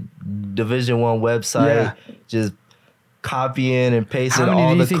basketball, Division I website, just copying and pasting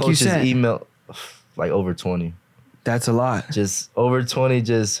all the coaches' email, like over 20. That's a lot. Just over 20,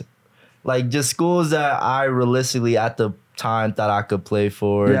 just schools that I realistically at the time thought I could play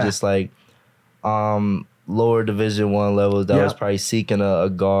for, just like lower Division I levels that was probably seeking a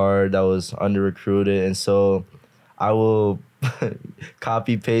guard that was under recruited. And so I will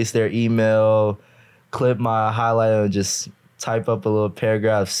copy paste their email, clip my highlight, and just type up a little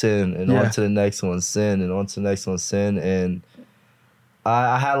paragraph, send, and on to the next one, send, and on to the next one, send. And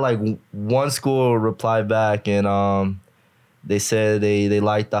I had like one school reply back, and they said they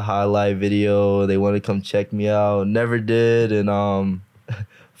liked the highlight video. They want to come check me out. Never did. And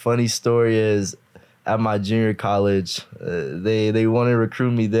funny story is, at my junior college, they wanted to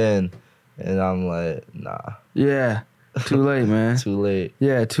recruit me then, and I'm like, nah. Yeah, too late, man. Too late.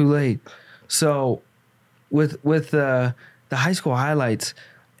 Yeah, too late. So, with the high school highlights,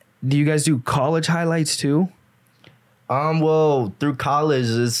 do you guys do college highlights too? Well, through college,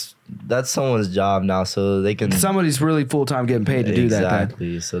 that's someone's job now, so they can. Somebody's really full time getting paid to do that.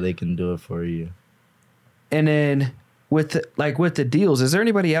 Exactly, so they can do it for you. And then with the deals, is there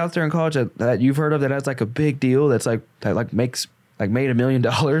anybody out there in college that you've heard of that has like a big deal that makes made $1 million?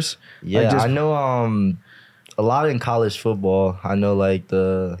 Yeah, I know a lot in college football. I know like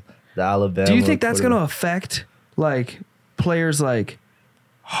the Alabama. Do you think that's going to affect like players like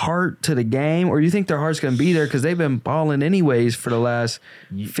heart to the game, or you think their heart's going to be there because they've been balling anyways for the last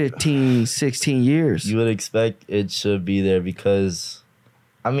 15, 16 years? You would expect it should be there because,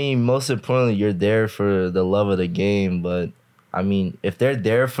 I mean, most importantly, you're there for the love of the game. But I mean, if they're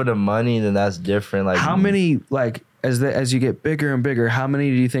there for the money, then that's different. Like, how many, like, as you get bigger and bigger, how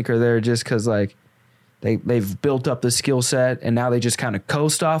many do you think are there just because like they've built up the skill set and now they just kind of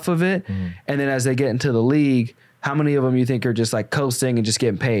coast off of it? Mm-hmm. And then as they get into the league, how many of them you think are just like coasting and just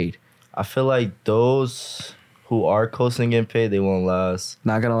getting paid? I feel like those who are coasting and getting paid, they won't last.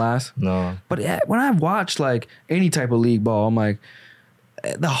 Not gonna last? No. But when I've watched like any type of league ball, I'm like,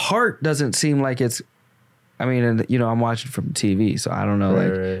 the heart doesn't seem like it's. I mean, and I'm watching from TV, so I don't know.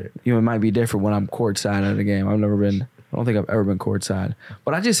 Right. It might be different when I'm courtside at a game. I don't think I've ever been courtside,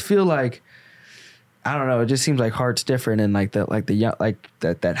 but I just feel like, I don't know. It just seems like heart's different in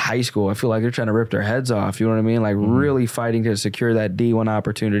that high school. I feel like they're trying to rip their heads off. You know what I mean? Like really fighting to secure that D1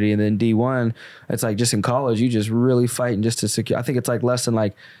 opportunity, and then D1, it's like just in college, you just really fighting just to secure. I think it's like less than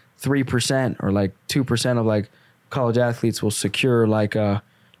like 3% or like 2% of like college athletes will secure like a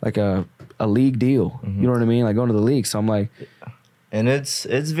league deal. Mm-hmm. You know what I mean? Like going to the league. So I'm like, and it's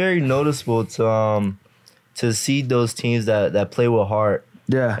very noticeable to see those teams that play with heart.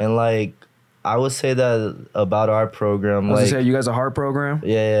 Yeah, and like. I would say that about our program. I was gonna say, you guys a hard program?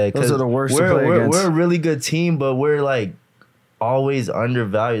 Yeah. Those are the worst to play against. We're a really good team, but we're like always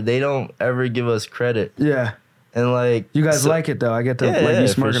undervalued. They don't ever give us credit. Yeah. And like you guys like it though. I get to you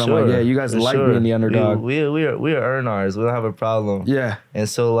smirking. Sure, I'm like, yeah, you guys like being the underdog. We earn ours. We don't have a problem. Yeah. And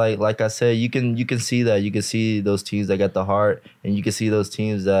so like I said, you can see that. You can see those teams that got the heart, and you can see those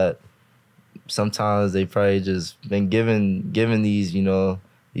teams that sometimes they probably just been given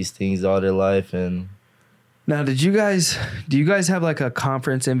these things all their life. And now, do you guys have like a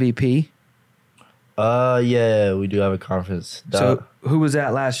conference MVP? Yeah, we do have a conference. So who was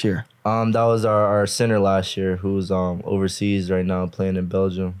that last year? That was our center last year, who's overseas right now playing in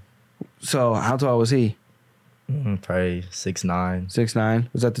Belgium. So how tall was he? Probably 6'9". 6'9".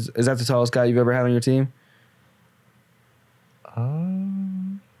 Is that the tallest guy you've ever had on your team?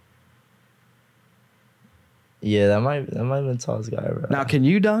 Yeah, that might have been the tallest guy ever. Now, can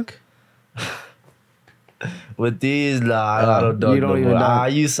you dunk? With these, I don't dunk. You don't even dunk. I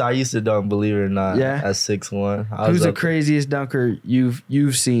used to dunk, believe it or not. Yeah. At 6'1". Who's the craziest dunker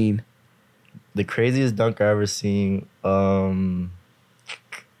you've seen? The craziest dunker I ever seen was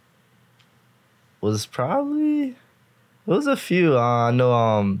a few. I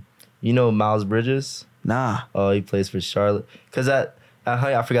know Miles Bridges. Nah. Oh, he plays for Charlotte. Cause I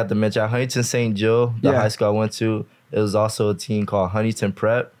forgot to mention, at Huntington St. Joe, the high school I went to, it was also a team called Huntington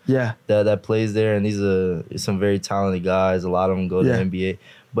Prep. Yeah. That plays there, and these are some very talented guys. A lot of them go to the NBA.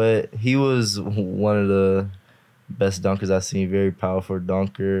 But he was one of the best dunkers I've seen. Very powerful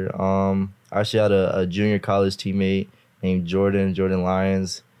dunker. I actually had a junior college teammate named Jordan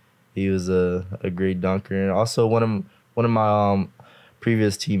Lyons. He was a great dunker, and also one of my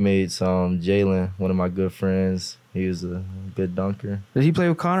previous teammates, Jalen, one of my good friends. He was a good dunker. Did he play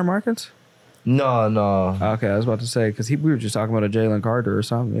with Connor Markins? No. Okay, I was about to say, because we were just talking about a Jalen Carter or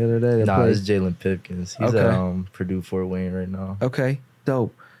something the other day. Nah, it's Jalen Pipkins. He's at Purdue Fort Wayne right now. Okay,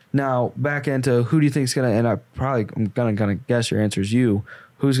 dope. Now, back into who do you think is going to, and I'm going to guess your answer is you.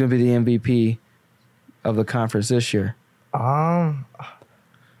 Who's going to be the MVP of the conference this year?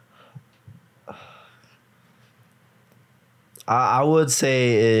 I would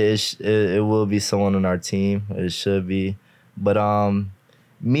say it will be someone on our team. It should be. But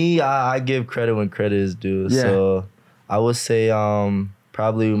me, I give credit when credit is due. Yeah. So I would say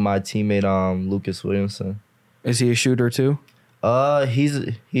probably my teammate Lucas Williamson. Is he a shooter too? He's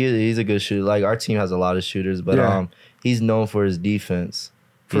a good shooter. Like our team has a lot of shooters, but he's known for his defense.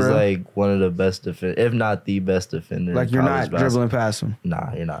 He's like one of the best if not the best defender. Like you're not dribbling past him.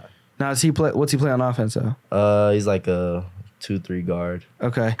 Nah, you're not. Now what's he play on offense though? He's like a 2-3 guard.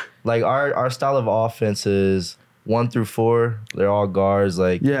 Okay. Like our style of offense is 1 through 4. They're all guards.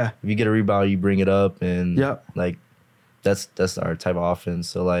 Like if you get a rebound, you bring it up, and like that's our type of offense.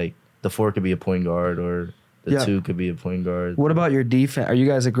 So like the 4 could be a point guard, or the 2 could be a point guard. What about your defense? Are you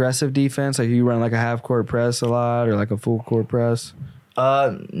guys aggressive defense? Like you run like a half court press a lot, or like a full court press?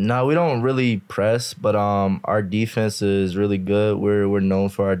 No, we don't really press, but our defense is really good. We're known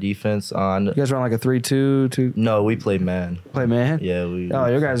for our defense. You guys run like a 3-2? No, we play man. Play man? Yeah,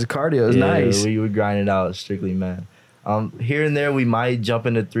 your guys' cardio is nice. We grind it out strictly man. Here and there we might jump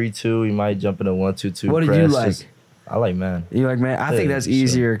into 3-2. We might jump into 1-2-2. What do you like? I like man. You like man? I think that's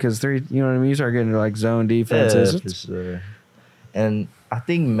easier because 3. You know what I mean? You start getting into like zone defenses. Yeah, for sure. And I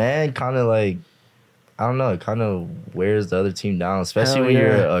think man kind of like, I don't know, it kind of wears the other team down, especially when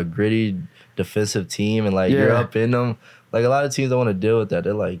you're a gritty defensive team and like you're up in them. Like a lot of teams don't want to deal with that.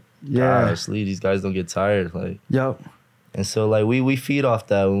 They're like, gosh, these guys don't get tired. Like, and so like we feed off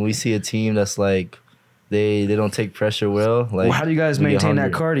that when we see a team that's like they don't take pressure well. Like, how do you guys maintain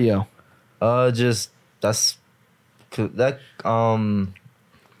that cardio?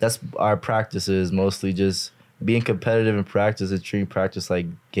 That's our practices mostly, just being competitive in practice and treating practice like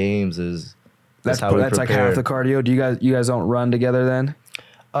games is. That's how we prepare. Like half the cardio. Do you guys don't run together then?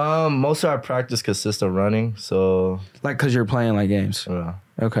 Most of our practice consists of running. So like because you're playing like games. Yeah.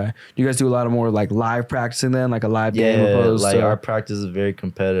 Okay. Do you guys do a lot of more like live practicing then, like a live game opposed like to our practice is very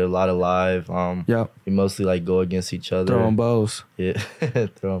competitive. A lot of live. We mostly like go against each other. Throwing bows. Yeah,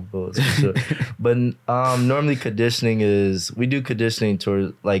 throwing bows for sure. But normally we do conditioning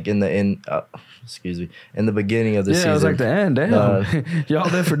towards like in the beginning of the season. Yeah, it was like the end. Damn, y'all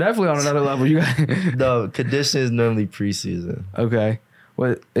definitely on another level. You guys. No, conditioning is normally preseason. Okay.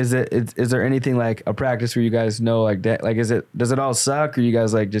 What is it? Is there anything like a practice where you guys know like that? Like, does it all suck, or you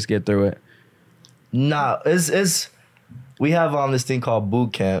guys like just get through it? Nah, it's we have this thing called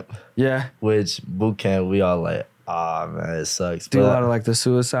boot camp. Yeah. Which boot camp we all like, man, it sucks. Do a lot of like the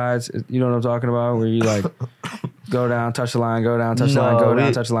suicides. You know what I'm talking about? Where you like go down, touch the line, go down, touch the line, go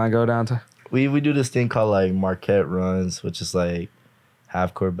down, touch the line, go down. We do this thing called like Marquette runs, which is like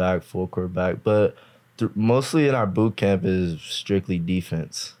half court back, full court back, but mostly in our boot camp is strictly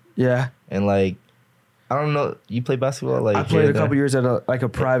defense. Yeah. And like, I don't know, you play basketball? Like I played a couple years at a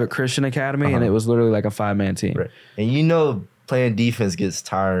private Christian academy, and it was literally like a 5-man team. Right. And playing defense gets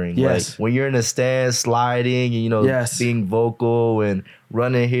tiring. Yes. Like when you're in the stands sliding and being vocal and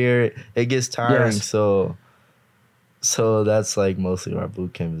running here, it gets tiring. Yes. So that's like mostly our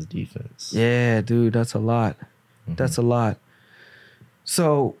boot camp is defense. Yeah, dude, that's a lot. Mm-hmm. That's a lot.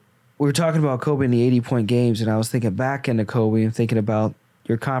 So we were talking about Kobe in the 80-point games, and I was thinking back into Kobe and thinking about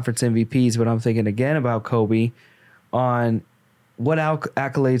your conference MVPs, but I'm thinking again about Kobe on what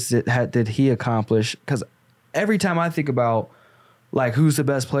accolades did he accomplish? Because every time I think about like who's the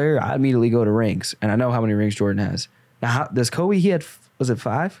best player, I immediately go to rings, and I know how many rings Jordan has. Now, does Kobe? He had, was it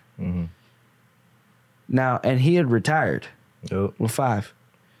 5? Mm-hmm. Now, and he had retired with 5.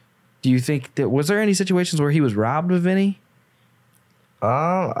 Do you think was there any situations where he was robbed of any?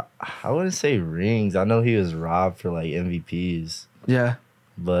 I wouldn't say rings. I know he was robbed for like MVPs. Yeah.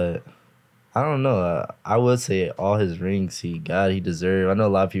 But I don't know. I would say all his rings he deserved. I know a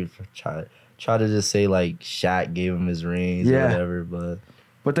lot of people try to just say like Shaq gave him his rings or whatever,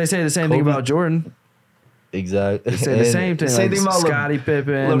 but they say the same thing about Jordan. Exactly. They say the same thing. Same like thing about Scottie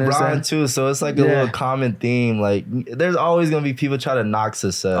Pippen, LeBron too. So it's like a little common theme. Like there's always gonna be people try to knock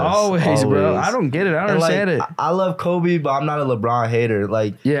success. Always, bro. I don't get it. I don't understand it. I love Kobe, but I'm not a LeBron hater.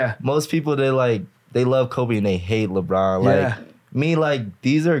 Like most people, they love Kobe and they hate LeBron. Like me, like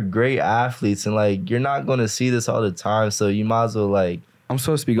these are great athletes, and like you're not gonna see this all the time. So you might as well like. I'm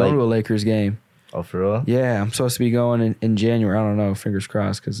supposed to be going to a Lakers game. Oh, for real? Yeah, I'm supposed to be going in January. I don't know. Fingers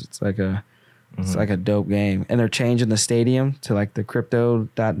crossed, because it's like a. It's like a dope game. And they're changing the stadium to like the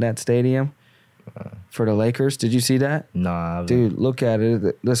crypto.net stadium for the Lakers. Did you see that? Nah. Dude, look at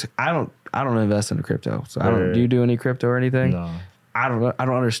it. Listen, I don't invest in the crypto. So do you do any crypto or anything? No. I don't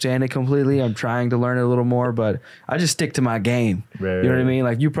understand it completely. I'm trying to learn it a little more, but I just stick to my game. Right, you know what I mean?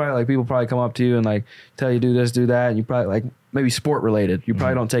 Like people probably come up to you and like tell you do this, do that, and you probably like maybe sport related. You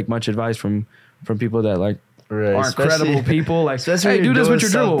probably don't take much advice from people that like aren't credible people. Like, hey, do this with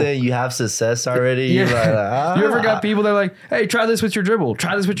your dribble. You have success already. Yeah. Like, you ever got people that are like, hey, try this with your dribble.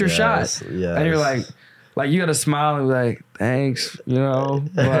 Try this with your shot. Yes. And you're like you got to smile and be like, thanks,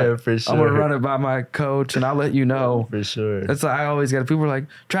 but for sure. I'm going to run it by my coach and I'll let you know. For sure. That's like, I always get people are like,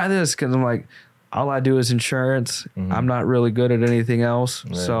 try this. Cause I'm like, all I do is insurance. Mm-hmm. I'm not really good at anything else.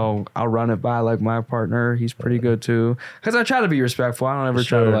 Right. So I'll run it by like my partner. He's pretty good too. Cause I try to be respectful. I don't ever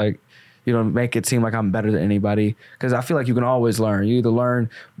try to like, make it seem like I'm better than anybody. Cause I feel like you can always learn. You either learn,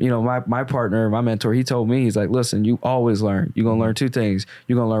 my partner, my mentor, he told me, he's like, listen, you always learn. You're going to learn two things.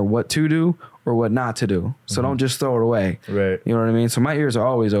 You're going to learn what to do or what not to do. So don't just throw it away. Right. You know what I mean? So my ears are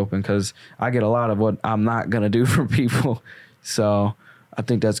always open because I get a lot of what I'm not going to do from people. So I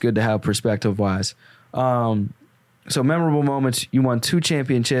think that's good to have perspective wise. So memorable moments, you won 2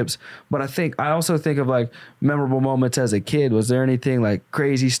 championships, but I also think of like memorable moments as a kid. Was there anything like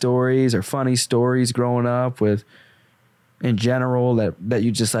crazy stories or funny stories growing up with in general that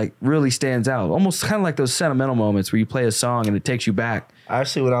you just like really stands out? Almost kind of like those sentimental moments where you play a song and it takes you back.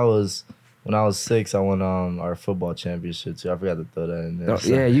 Actually, when I was 6, I won our football championship too. I forgot to throw that in there.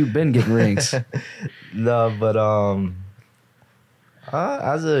 So. Yeah, you've been getting rings. No, but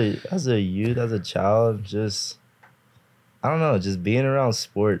as a youth, as a child, just I don't know, just being around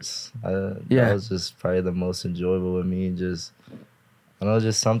sports. That was just probably the most enjoyable with me. Just I don't know,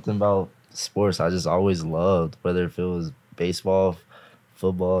 just something about sports I just always loved, whether if it was baseball,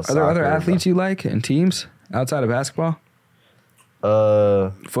 football, soccer. Are there other athletes you like and teams outside of basketball?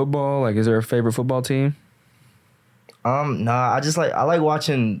 Football, like is there a favorite football team? Nah, I like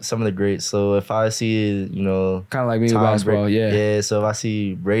watching some of the greats. So if I see, kind of like me with basketball, yeah. So if I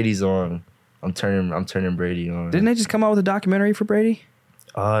see Brady's on, I'm turning Brady on. Didn't they just come out with a documentary for Brady?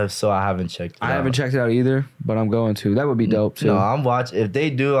 So I haven't checked it out. I haven't checked it out either, but I'm going to. That would be dope too. No, if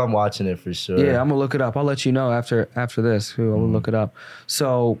they do, I'm watching it for sure. Yeah, I'm gonna look it up. I'll let you know after this. I will look it up.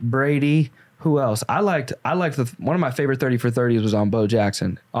 So Brady. Who else? I liked one of my favorite 30 for 30s was on Bo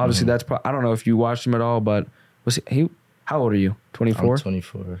Jackson. Obviously, that's I don't know if you watched him at all, but was he how old are you? 24? I'm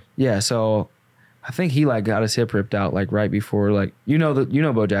 24. Yeah, so I think he like got his hip ripped out like right before like you know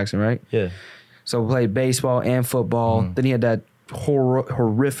Bo Jackson, right? Yeah. So played baseball and football. Then he had that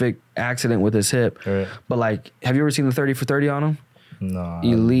horrific accident with his hip. Right. But like, have you ever seen the 30 for 30 on him? No.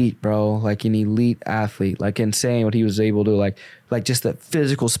 Elite, bro. Like an elite athlete. Like insane what he was able to like just the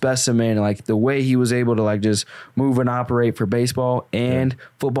physical specimen, like the way he was able to like just move and operate for baseball and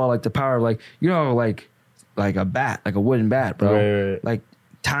football, like the power of like, like a bat, like a wooden bat, bro. Right. Like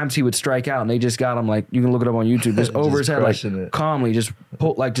times he would strike out and they just got him like, you can look it up on YouTube, just over his head, like calmly, just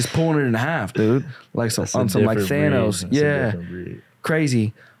pulling it in half, dude. Like on some like Thanos. Yeah.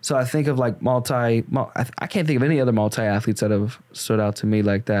 Crazy. So I think of like I can't think of any other multi-athletes that have stood out to me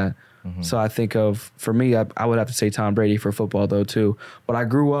like that. So I think of, for me, I would have to say Tom Brady for football though too. But I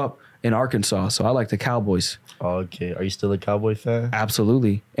grew up in Arkansas, so I like the Cowboys. Oh, okay. Are you still a Cowboy fan?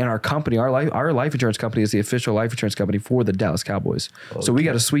 Absolutely. And our company, our life insurance company is the official life insurance company for the Dallas Cowboys. Okay. So we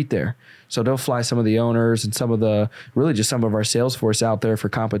got a suite there. So they'll fly some of the owners and some of our sales force out there for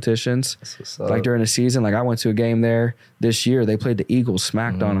competitions. Like during the season, like I went to a game there this year. They played the Eagles,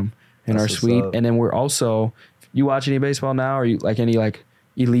 smacked on them in our suite. And then we're also, you watch any baseball now? Or you like any like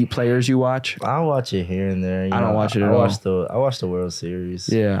elite players you watch? I watch it here and there. I don't watch it at all. I watch the World Series.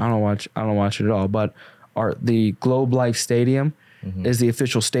 Yeah, I don't watch it at all. But the Globe Life Stadium is the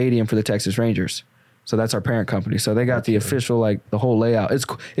official stadium for the Texas Rangers. So that's our parent company. So they got the official, like the whole layout.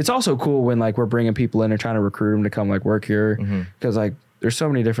 It's also cool when like we're bringing people in and trying to recruit them to come like work here. Because like there's so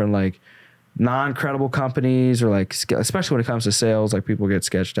many different like non-credible companies or like, especially when it comes to sales, like people get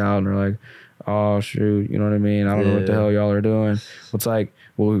sketched out and they're like, oh shoot, you know what I mean? I don't know what the hell y'all are doing. It's like,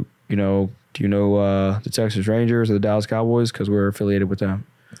 well, do you know the Texas Rangers or the Dallas Cowboys? Because we're affiliated with them.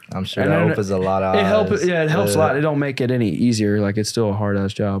 I'm sure that opens a lot of eyes. It helps a lot. It don't make it any easier. Like it's still a hard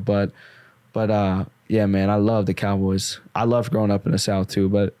ass job, but yeah, man, I love the Cowboys. I loved growing up in the South too,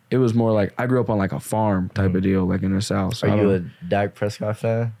 but it was more like I grew up on like a farm type of deal, like in the South. So are you a Dak Prescott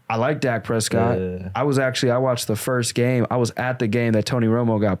fan? I like Dak Prescott. Yeah. I watched the first game. I was at the game that Tony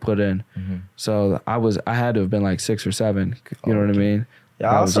Romo got put in. So I had to have been like 6 or 7. You know what I mean?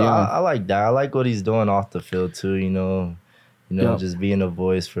 Yeah, I like Dak. I like what he's doing off the field too, just being a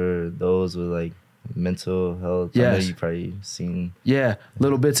voice for those with like mental health. Yes. I know you probably seen. Yeah,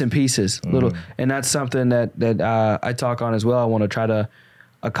 little bits and pieces. And that's something that I talk on as well. I want to try to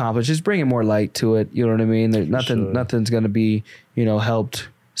accomplish, just bringing more light to it. You know what I mean? Nothing's going to be, helped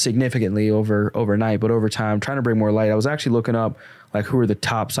significantly overnight, but over time, trying to bring more light. I was actually looking up like who are the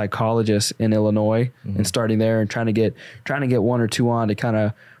top psychologists in Illinois and starting there and trying to get 1 or 2 on to kind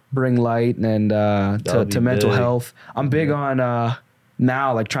of bring light and to mental health. I'm big on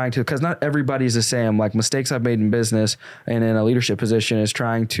now, like trying to, because not everybody's the same. Like mistakes I've made in business and in a leadership position is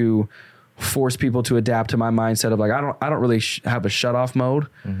trying to force people to adapt to my mindset of like, I don't really have a shut off mode.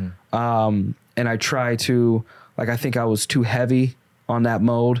 And I try to, like, I think I was too heavy on that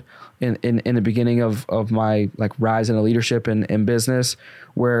mode in the beginning of my like rise into leadership in business,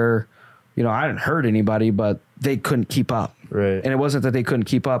 where, you know, I didn't hurt anybody, but they couldn't keep up. Right. And it wasn't that they couldn't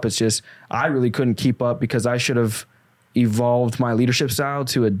keep up. It's just, I really couldn't keep up because I should have evolved my leadership style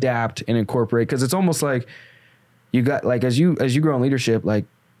to adapt and incorporate. Cause it's almost like you got like, as you grow in leadership, like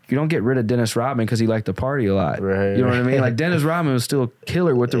you don't get rid of Dennis Rodman cause he liked to party a lot. Right. You know what I mean? Like Dennis Rodman was still a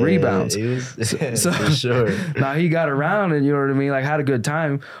killer with the rebounds. He was, so for sure. Now he got around and you know what I mean? Like had a good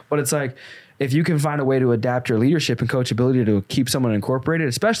time, but it's like, if you can find a way to adapt your leadership and coachability to keep someone incorporated,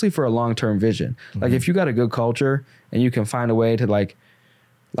 especially for a long-term vision, like if you got a good culture and you can find a way to like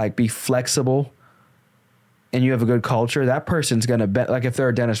be flexible and you have a good culture, that person's going to like if they're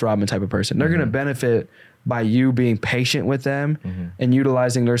a Dennis Rodman type of person, they're going to benefit by you being patient with them and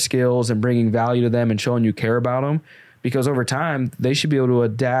utilizing their skills and bringing value to them and showing you care about them. Because over time, they should be able to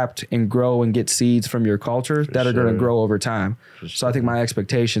adapt and grow and get seeds from your culture that are going to grow over time. So I think my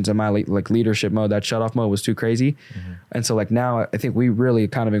expectations and my like leadership mode, that shut off mode was too crazy. And so like now I think we really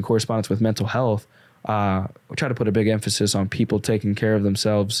kind of in correspondence with mental health, we try to put a big emphasis on people taking care of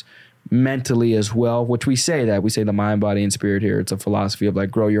themselves mentally as well, which we say the mind, body, and spirit here. It's a philosophy of like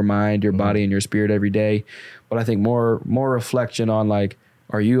grow your mind, your body, and your spirit every day. But I think more reflection on like,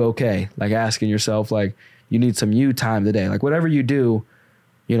 are you okay? Like asking yourself like, you need some you time today. Like whatever you do,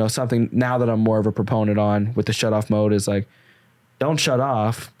 you know, something now that I'm more of a proponent on with the shut off mode is like, don't shut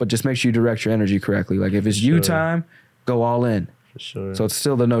off, but just make sure you direct your energy correctly. Like if it's you time, go all in. For sure. So it's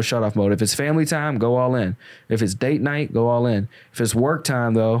still the no shut off mode. If it's family time, go all in. If it's date night, go all in. If it's work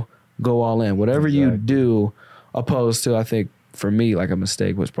time though, go all in. Whatever you do, opposed to, I think for me, like a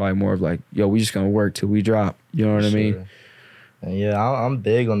mistake was probably more of like, yo, we just gonna work till we drop. You know what I mean? And yeah, I'm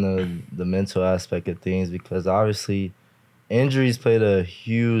big on the mental aspect of things because obviously injuries played a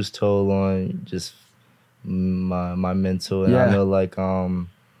huge toll on just my mental. And I know like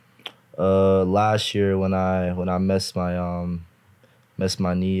last year when I messed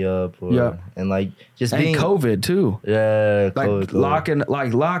my knee up and like just being COVID too. Yeah, like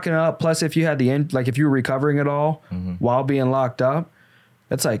COVID. locking up. Plus if you had if you were recovering at all while being locked up,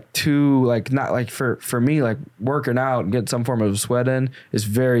 that's like too, like not like for me, like working out and getting some form of sweat in is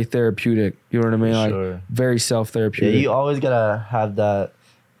very therapeutic. You know what I mean? Like very self-therapeutic. Yeah, you always gotta have that,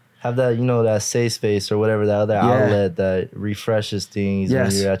 you know, that safe space or whatever, that other outlet that refreshes things when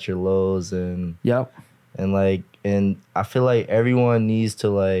you're at your lows and and I feel like everyone needs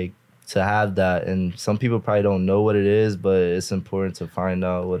to have that, and some people probably don't know what it is, but it's important to find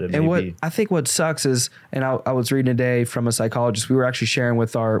out what it may be. I think what sucks is, and I was reading today from a psychologist, we were actually sharing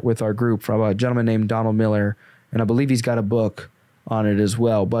with our group from a gentleman named Donald Miller, and I believe he's got a book on it as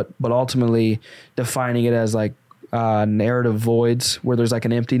well, but ultimately defining it as like narrative voids where there's like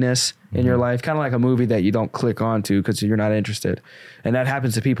an emptiness in your life, kind of like a movie that you don't click onto because you're not interested. And that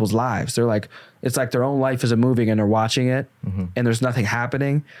happens to people's lives. They're like, it's like their own life is a movie and they're watching it and there's nothing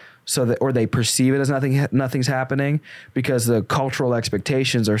happening. So that, or they perceive it as nothing's happening because the cultural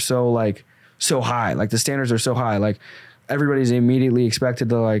expectations are so high. Like the standards are so high. Like everybody's immediately expected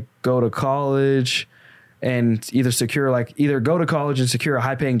to like go to college and either go to college and secure a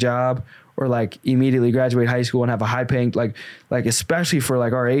high paying job, or like immediately graduate high school and have a high paying, like especially for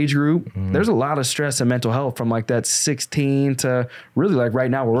like our age group, there's a lot of stress and mental health from like that 16 to really like right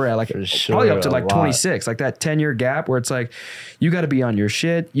now where we're at, like probably up to like 26, like that 10-year gap where it's like, you got to be on your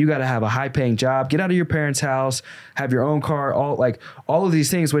shit. You got to have a high paying job, get out of your parents' house, have your own car, all of these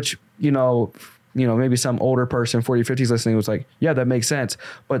things, which, you know, maybe some older person, 40, 50s listening was like, yeah, that makes sense.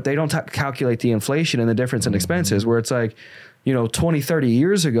 But they don't calculate the inflation and the difference in expenses where it's like, you know, 20, 30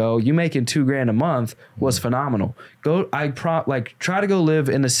 years ago, you making $2,000 a month was phenomenal. Try to go live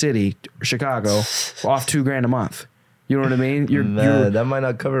in the city, Chicago, off $2,000 a month. You know what I mean? That might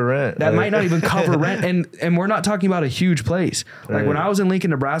not cover rent. That might not even cover rent. And we're not talking about a huge place. Like when I was in Lincoln,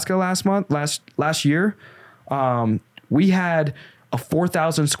 Nebraska last year, we had a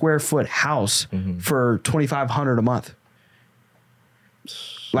 4,000 square foot house for $2,500 a month.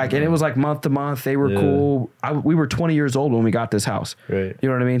 Like, and it was like month to month. They were cool. We were 20 years old when we got this house. Right. You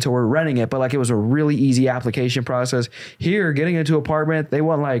know what I mean? So we're renting it, but like it was a really easy application process. Here, getting into an apartment, they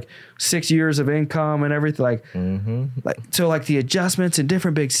want like 6 years of income and everything. So like the adjustments in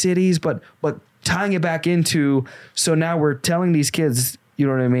different big cities, but tying it back into, so now we're telling these kids, you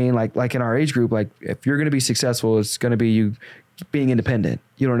know what I mean? Like in our age group, like if you're going to be successful, it's going to be you being independent.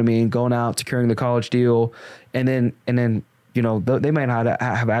 You know what I mean? Going out, securing the college deal, and then you know, they might not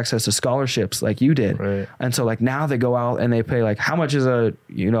have access to scholarships like you did. Right. And so like now they go out and they pay like, how much is a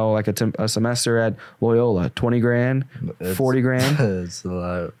semester at Loyola? 20 grand, 40 grand. It's a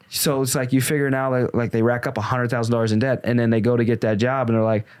lot. So it's like you figure now like they rack up $100,000 in debt, and then they go to get that job and they're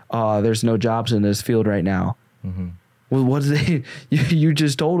like, oh, there's no jobs in this field right now. Mm-hmm. Well, what did they? You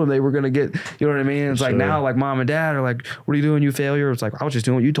just told them they were gonna get. You know what I mean? It's like now, like mom and dad are like, "What are you doing, you failure?" It's like I was just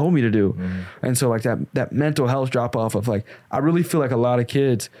doing what you told me to do. Mm-hmm. And so like that mental health drop off of like, I really feel like a lot of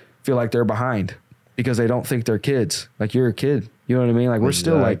kids feel like they're behind because they don't think they're kids. Like you're a kid. You know what I mean? Like we're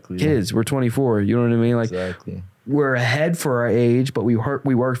still like kids. We're 24. You know what I mean? Like we're ahead for our age, but we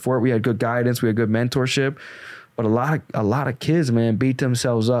worked for it. We had good guidance. We had good mentorship. But a lot of kids, man, beat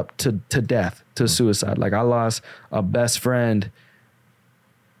themselves up to death, to suicide. Like I lost a best friend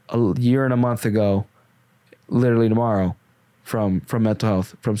a year and a month ago, literally tomorrow, from mental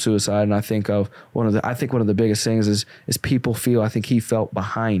health, from suicide. And I think one of the biggest things is people feel. I think he felt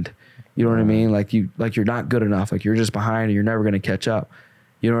behind. You know what I mean? Like you're not good enough. Like you're just behind, and you're never gonna catch up.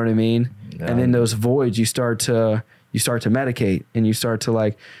 You know what I mean? Yeah. And in those voids, you start to medicate, and you start to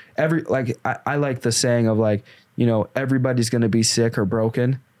like I like the saying of like, you know, everybody's going to be sick or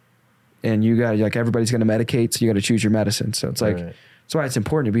broken, and you got like everybody's going to medicate, so you got to choose your medicine. So it's like that's why it's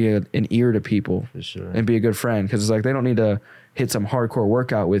important to be an ear to people and be a good friend, because it's like they don't need to hit some hardcore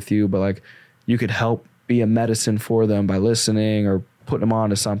workout with you, but like you could help be a medicine for them by listening or putting them on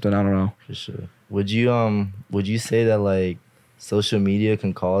to something. I don't know. For sure. Would you say that like social media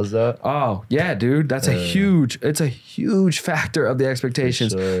can cause that? Oh yeah, dude. That's it's a huge factor of the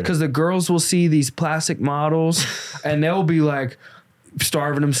expectations, because the girls will see these plastic models and they'll be like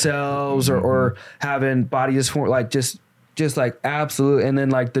starving themselves or having body dysmorphia, like just like absolute. And then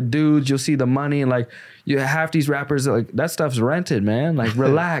like the dudes, you'll see the money, and like you have these rappers that, like that stuff's rented, man. Like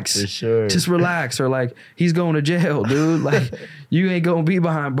relax, For sure. Just relax, or like he's going to jail, dude. Like you ain't gonna be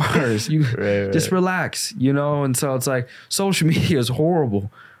behind bars. You just relax, you know. And so it's like social media is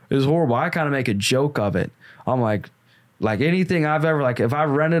horrible. It's horrible. I kind of make a joke of it. I'm like anything I've ever, like if I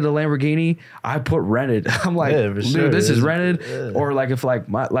rented a Lamborghini, I put rented. I'm like, dude, this is rented. Yeah. Or like if like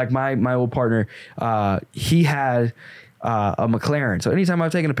my old partner, he had a McLaren. So anytime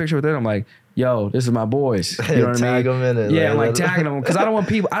I've taken a picture with it, I'm like, yo, this is my boys. You know what I mean? Tag them in it. Yeah, I'm like tagging them, because I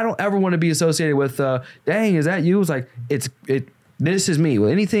don't ever want to be associated with, dang, is that you? It's like, this is me.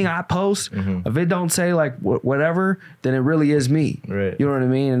 With anything I post, if it don't say like whatever, then it really is me. Right. You know what I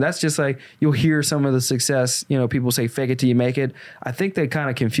mean? And that's just like, you'll hear some of the success, you know, people say fake it till you make it. I think they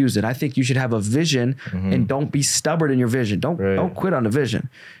kind of confuse it. I think you should have a vision and don't be stubborn in your vision. Don't quit on the vision.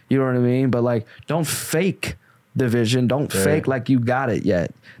 You know what I mean? But like, don't fake the vision. Don't fake like you got it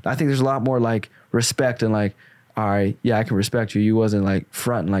yet. I think there's a lot more like respect and like, all right, yeah, I can respect you. You wasn't like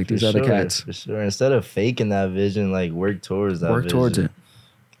fronting like these other cats. For sure. Instead of faking that vision, like work towards that vision. Work towards it.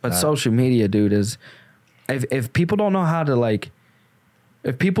 But social media, dude, is if people don't know how to like,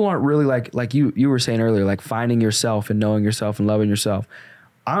 if people aren't really like you were saying earlier, like finding yourself and knowing yourself and loving yourself,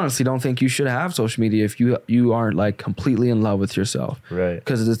 I honestly don't think you should have social media if you aren't like completely in love with yourself. Right.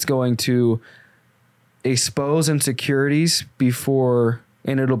 Because it's going to expose insecurities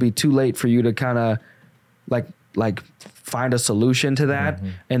and it'll be too late for you to kind of like find a solution to that.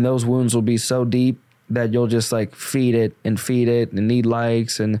 And those wounds will be so deep that you'll just like feed it and need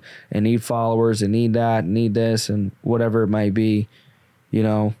likes and need followers and need that and need this and whatever it might be, you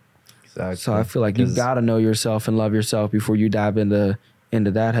know. Exactly. So I feel like you gotta know yourself and love yourself before you dive into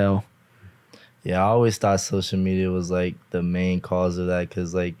that hell. Yeah, I always thought social media was like the main cause of that,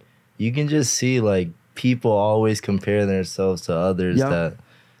 because like you can just see like people always compare themselves to others. That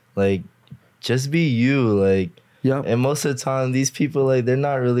like just be you, like. And most of the time these people, like, they're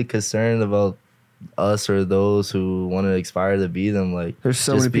not really concerned about us or those who want to aspire to be them. Like, there's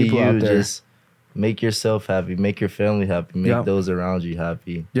so many people out there. Just make yourself happy, make your family happy, make those around you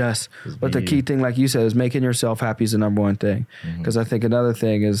happy. Yes, but the key thing, like you said, is making yourself happy is the number one thing. Because I think another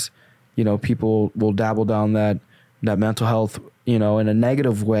thing is, you know, people will dabble down that mental health, you know, in a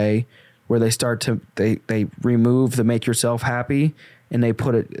negative way, where they start to they remove the make yourself happy, and they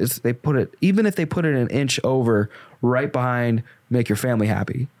put it even if they put it an inch over right behind make your family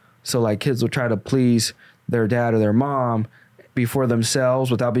happy. So like kids will try to please their dad or their mom before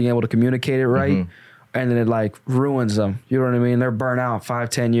themselves without being able to communicate it right. And then it like ruins them. You know what I mean? They're burnt out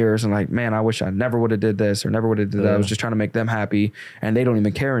 5-10 years and like, man, I wish I never would have did this or never would have did that. I was just trying to make them happy, and they don't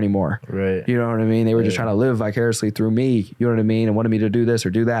even care anymore. Right. You know what I mean? They were just trying to live vicariously through me. You know what I mean? And wanted me to do this or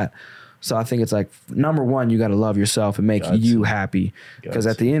do that. So I think it's like, number one, you got to love yourself and make you happy. Because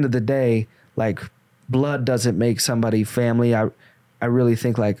at the end of the day, like blood doesn't make somebody family. I really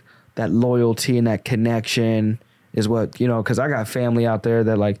think like that loyalty and that connection is what, you know, because I got family out there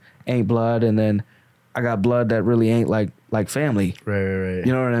that like ain't blood, and then I got blood that really ain't like family. Right.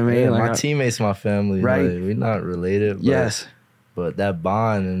 You know what I mean? Yeah, like my teammates, my family. Right. Like, we're not related. But, yes. But that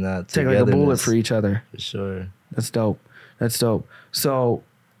bond and that take like a bullet for each other. For sure. That's dope. So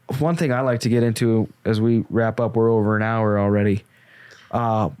one thing I like to get into as we wrap up, we're over an hour already.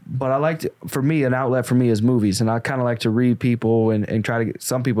 But I like to, for me, an outlet for me is movies. And I kind of like to read people and try to get,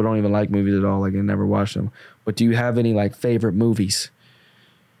 some people don't even like movies at all. Like they never watch them. But do you have any like favorite movies?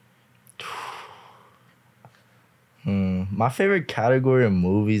 My favorite category of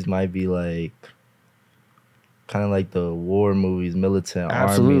movies might be like kind of like the war movies, militant,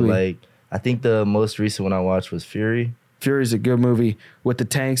 Absolutely. army. Like I think the most recent one I watched was Fury. Fury's a good movie with the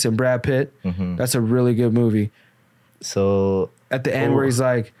tanks and Brad Pitt. Mm-hmm. That's a really good movie. So at the end where he's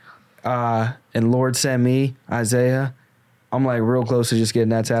like, and Lord send me, Isaiah, I'm like real close to just getting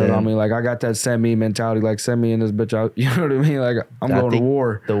that tatted on me. Like I got that send me mentality, like send me in this bitch out. You know what I mean? Like I'm going to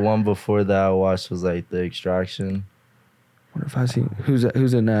war. The one before that I watched was like The Extraction. What if I see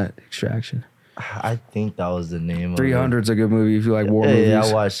who's in that Extraction? I think that was the name. 300's a good movie if you like war movies.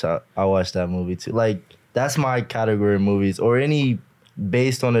 Yeah, I watched that movie too. Like that's my category of movies, or any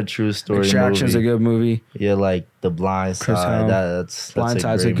based on a true story. Extraction's movie. a good movie. Yeah, like The Blind Side. That's Blind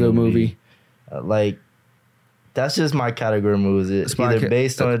Side's a good movie. Like that's just my category of movies. It's either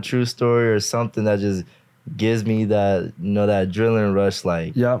based on a true story or something that just gives me that, you know, that adrenaline rush.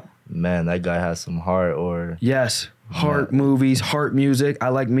 Like, yep, man, that guy has some heart. Or yes, heart movies, heart music. I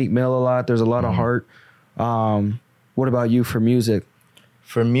like Meek Mill a lot. There's a lot of heart. What about you for music?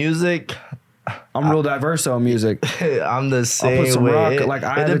 For music, I'm real diverse on music. I'm the same I'll put some way. rock, like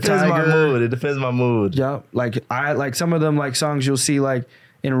Eye of the Tiger. It depends my mood. Yep. Like I like some of them like songs you'll see like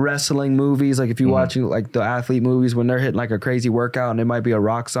in wrestling movies. Like if you're watching like the athlete movies when they're hitting like a crazy workout and it might be a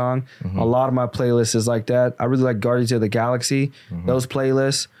rock song. A lot of my playlists is like that. I really like Guardians of the Galaxy. Those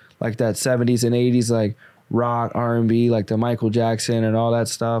playlists like that 70s and 80s like rock, R&B, like the Michael Jackson and all that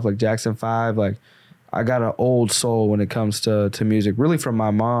stuff, like Jackson 5. Like I got an old soul when it comes to music, really from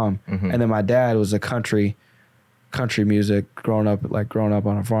my mom. And then my dad was a country music growing up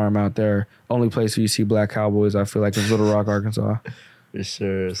on a farm out there. Only place where you see black cowboys, I feel like, is Little Rock, Arkansas. For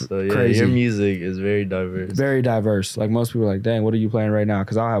sure. So yeah, Crazy. Your music is very diverse. Very diverse. Like most people are like, dang, what are you playing right now?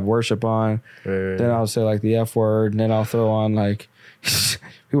 Because I'll have worship on, then I'll say like the F word, and then I'll throw on like,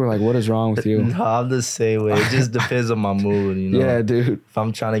 people are like, what is wrong with you? No, I'm the same way. It just depends on my mood, you know? Yeah, dude. If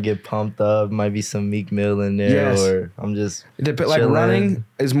I'm trying to get pumped up, might be some Meek Mill in there, or I'm just like running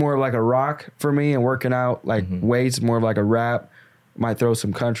is more like a rock for me, and working out, like weights, more of like a rap. Might throw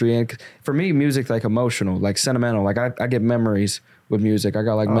some country in. For me, music like emotional, like sentimental. Like I get memories with music. I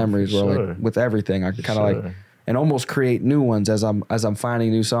got like memories where like with everything, I can kind of like and almost create new ones as I'm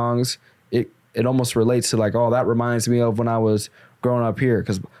finding new songs. It almost relates to like, oh, that reminds me of when I was growing up here,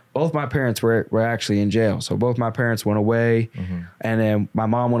 because both my parents were actually in jail. So both my parents went away, and then my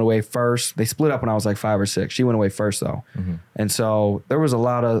mom went away first. They split up when I was like 5 or 6. She went away first though, and so there was a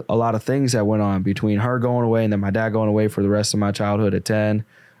lot of things that went on between her going away and then my dad going away for the rest of my childhood at 10.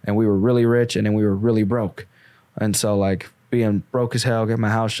 And we were really rich, and then we were really broke, and so like being broke as hell, getting my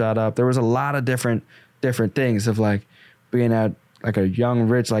house shot up. There was a lot of different things of like being at like a young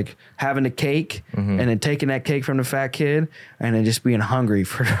rich, like having a cake and then taking that cake from the fat kid and then just being hungry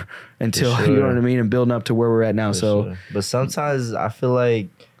until you know what I mean, and building up to where we're at now. But sometimes I feel like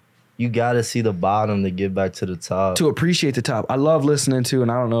you got to see the bottom to get back to the top, to appreciate the top. I love listening to,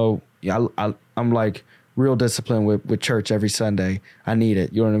 and I don't know, I'm like real disciplined with church every Sunday. I need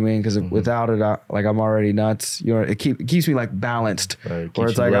it, you know what I mean? Because without it, I'm already nuts. You know, it keeps me like balanced. Right, where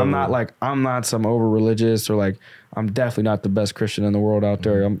it's like I'm not some over religious, or like I'm definitely not the best Christian in the world out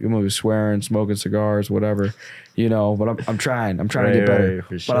there. I'm gonna be swearing, smoking cigars, whatever, you know. But I'm trying to get better.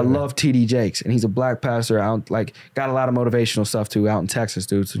 Right, sure. But I love TD Jakes, and he's a black pastor out, like got a lot of motivational stuff too out in Texas,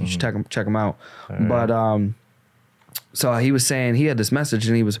 dude. So just check him out. Right. But so he was saying, he had this message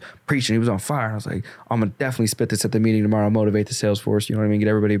and he was preaching, he was on fire. And I was like, I'm going to definitely spit this at the meeting tomorrow, motivate the sales force, you know what I mean? Get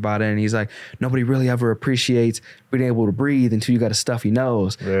everybody bought in. And he's like, nobody really ever appreciates being able to breathe until you got a stuffy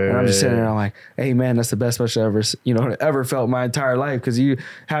nose. Right. And I'm just sitting there, I'm like, hey man, that's the best message I ever felt my entire life. Cause you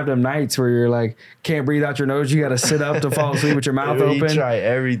have them nights where you're like, can't breathe out your nose. You got to sit up to fall asleep with your mouth open. You try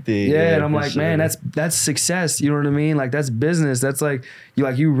everything. Yeah. And I'm like, man, that's success. You know what I mean? Like that's business. That's like,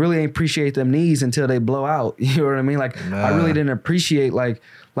 you really ain't appreciate them knees until they blow out. You know what I mean? Like I really didn't appreciate like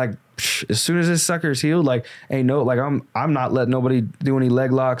as soon as this sucker's healed, like ain't no, like I'm not letting nobody do any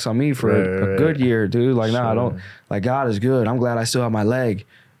leg locks on me for a good year, dude. Like, I don't, like God is good. I'm glad I still have my leg.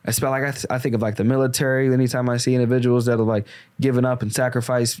 I spell like I think of like the military. Anytime I see individuals that have like given up and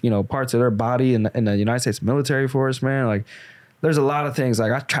sacrificed, parts of their body in the United States military force, man, like there's a lot of things.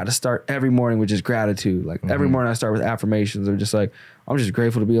 Like I try to start every morning with just gratitude. Like every morning I start with affirmations. I'm just like, I'm just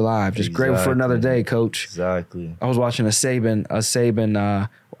grateful to be alive. Just grateful for another day, coach. Exactly. I was watching a Saban.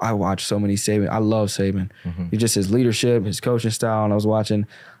 I watch so many Saban. I love Saban. He just his leadership, his coaching style. And I was watching,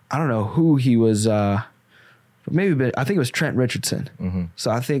 I don't know who he was, I think it was Trent Richardson. So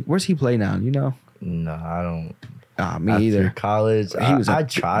I think, where's he play now? You know? No, I don't. Me After either. college, I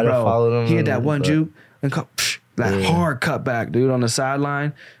try to follow him. He had that one juke and that hard cutback, dude, on the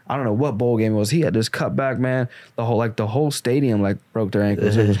sideline. I don't know what bowl game it was. He had this cutback, man. The whole stadium broke their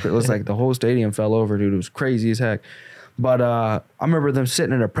ankles. It was like the whole stadium fell over, dude. It was crazy as heck. But I remember them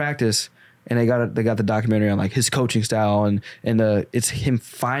sitting in a practice, and they got the documentary on like his coaching style and it's him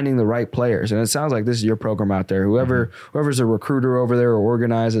finding the right players. And it sounds like this is your program out there. Whoever's a recruiter over there or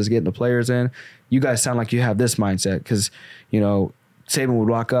organizers getting the players in, you guys sound like you have this mindset because Saban would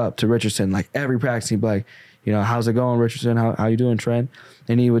walk up to Richardson like every practice. He'd be like, how's it going, Richardson? How you doing, Trent?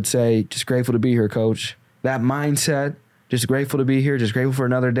 And he would say, just grateful to be here, coach. That mindset. Just grateful to be here, just grateful for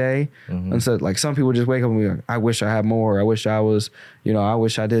another day. And so like some people just wake up and be like, I wish I had more. I wish I was, I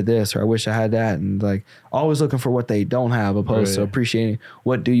wish I did this or I wish I had that. And like always looking for what they don't have opposed to appreciating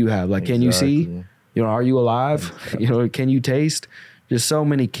what do you have. Like, can you see? Are you alive? Can you taste? Just so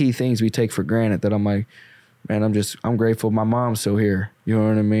many key things we take for granted that I'm like, man, I'm grateful my mom's still here. You know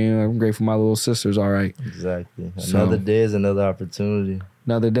what I mean? I'm grateful my little sister's all right. Exactly. Another day is another opportunity.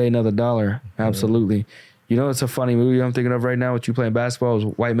 Another day, another dollar. Absolutely. It's a funny movie I'm thinking of right now with you playing basketball is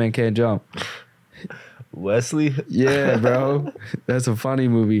White Man Can't Jump. Wesley? Yeah, bro. That's a funny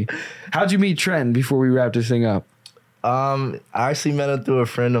movie. How'd you meet Trent before we wrap this thing up? I actually met him through a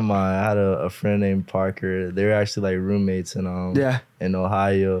friend of mine. I had a friend named Parker. They were actually like roommates in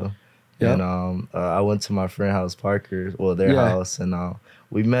Ohio. Yep. And I went to my friend house, Parker, their house, and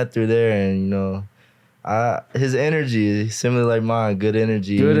we met through there, and his energy is similar like mine. Good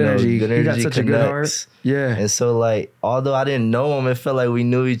energy. Good energy. Good energy. He got such a good heart. Yeah. And so like, although I didn't know him, it felt like we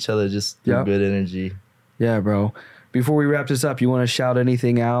knew each other just through good energy. Yeah, bro. Before we wrap this up, you want to shout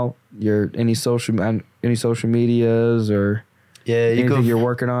anything out? Any social medias or anything you're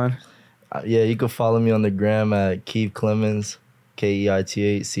working on? You can follow me on the gram at Keith Clemons,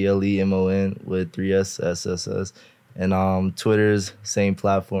 KeithClemon with 3 SSS, and Twitter's same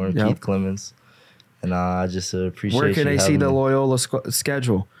platform, Keith Clemons. And I just appreciate. Where can they see the Loyola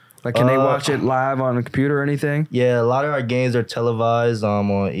schedule? Like, can they watch it live on a computer or anything? Yeah, a lot of our games are televised on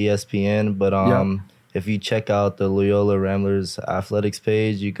ESPN, but if you check out the Loyola Ramblers athletics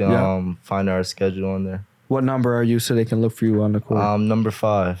page, you can find our schedule on there. What number are you so they can look for you on the court? Number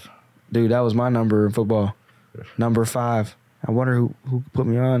 5. Dude, that was my number in football. Number 5. I wonder who put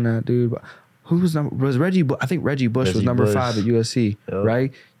me on that, dude. Who was number? Was Reggie? I think Reggie Bush was number 5 at USC,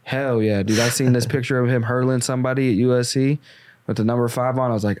 right? Hell yeah, dude. I seen this picture of him hurling somebody at USC with the number 5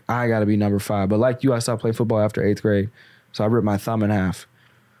 on. I was like, I got to be number 5. But like you, I stopped playing football after 8th grade. So I ripped my thumb in half.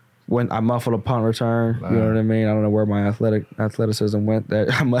 When I muffled a punt return, you know what I mean? I don't know where my athleticism went.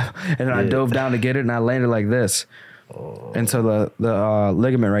 And then I dove down to get it, and I landed like this. And so the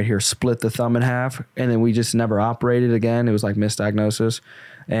ligament right here split the thumb in half, and then we just never operated again. It was like misdiagnosis.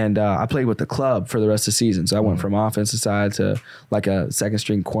 And I played with the club for the rest of the season. So I went from offensive side to like a second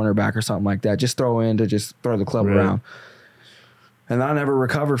string cornerback or something like that. Just throw the club around. And I never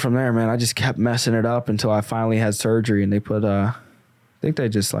recovered from there, man. I just kept messing it up until I finally had surgery, and they put I think they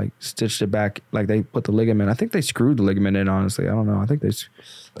just like stitched it back. Like they put the ligament. I think they screwed the ligament in, honestly. I don't know. I think they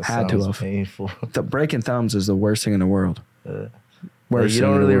had to have. Painful. Breaking thumbs is the worst thing in the world. You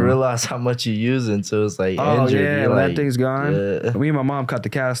don't really realize how much you use until it's like injured. Yeah, when that thing's gone. Yeah. Me and my mom cut the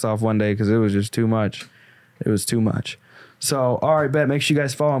cast off one day because it was just too much. It was too much. So, all right, bet. Make sure you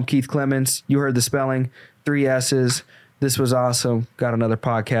guys follow him, Keith Clemons. You heard the spelling, 3 S's. This was awesome. Got another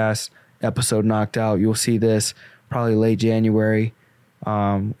podcast episode knocked out. You'll see this probably late January.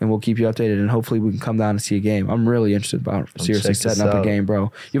 And we'll keep you updated, and hopefully we can come down and see a game. I'm really interested about seriously setting up a game,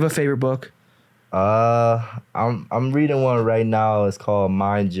 bro. You have a favorite book? I'm reading one right now. It's called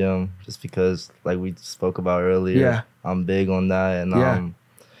Mind Gym, just because like we spoke about earlier. Yeah. I'm big on that,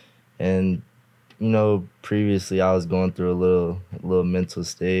 and previously I was going through a little mental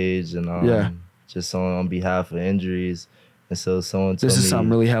stage, and just on behalf of injuries, and so someone told me this is something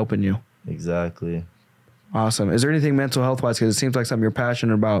really helping you. Exactly. Awesome. Is there anything mental health wise? Because it seems like something you're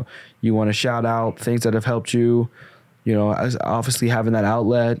passionate about. You want to shout out things that have helped you. Obviously having that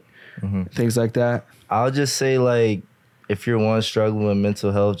outlet. Things like that. I'll just say, like, if you're struggling with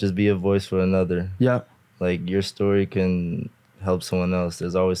mental health, just be a voice for another. Yep. Like, your story can help someone else.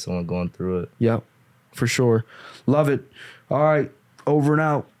 There's always someone going through it. Yep, for sure. Love it. All right, over and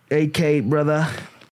out. AK, brother.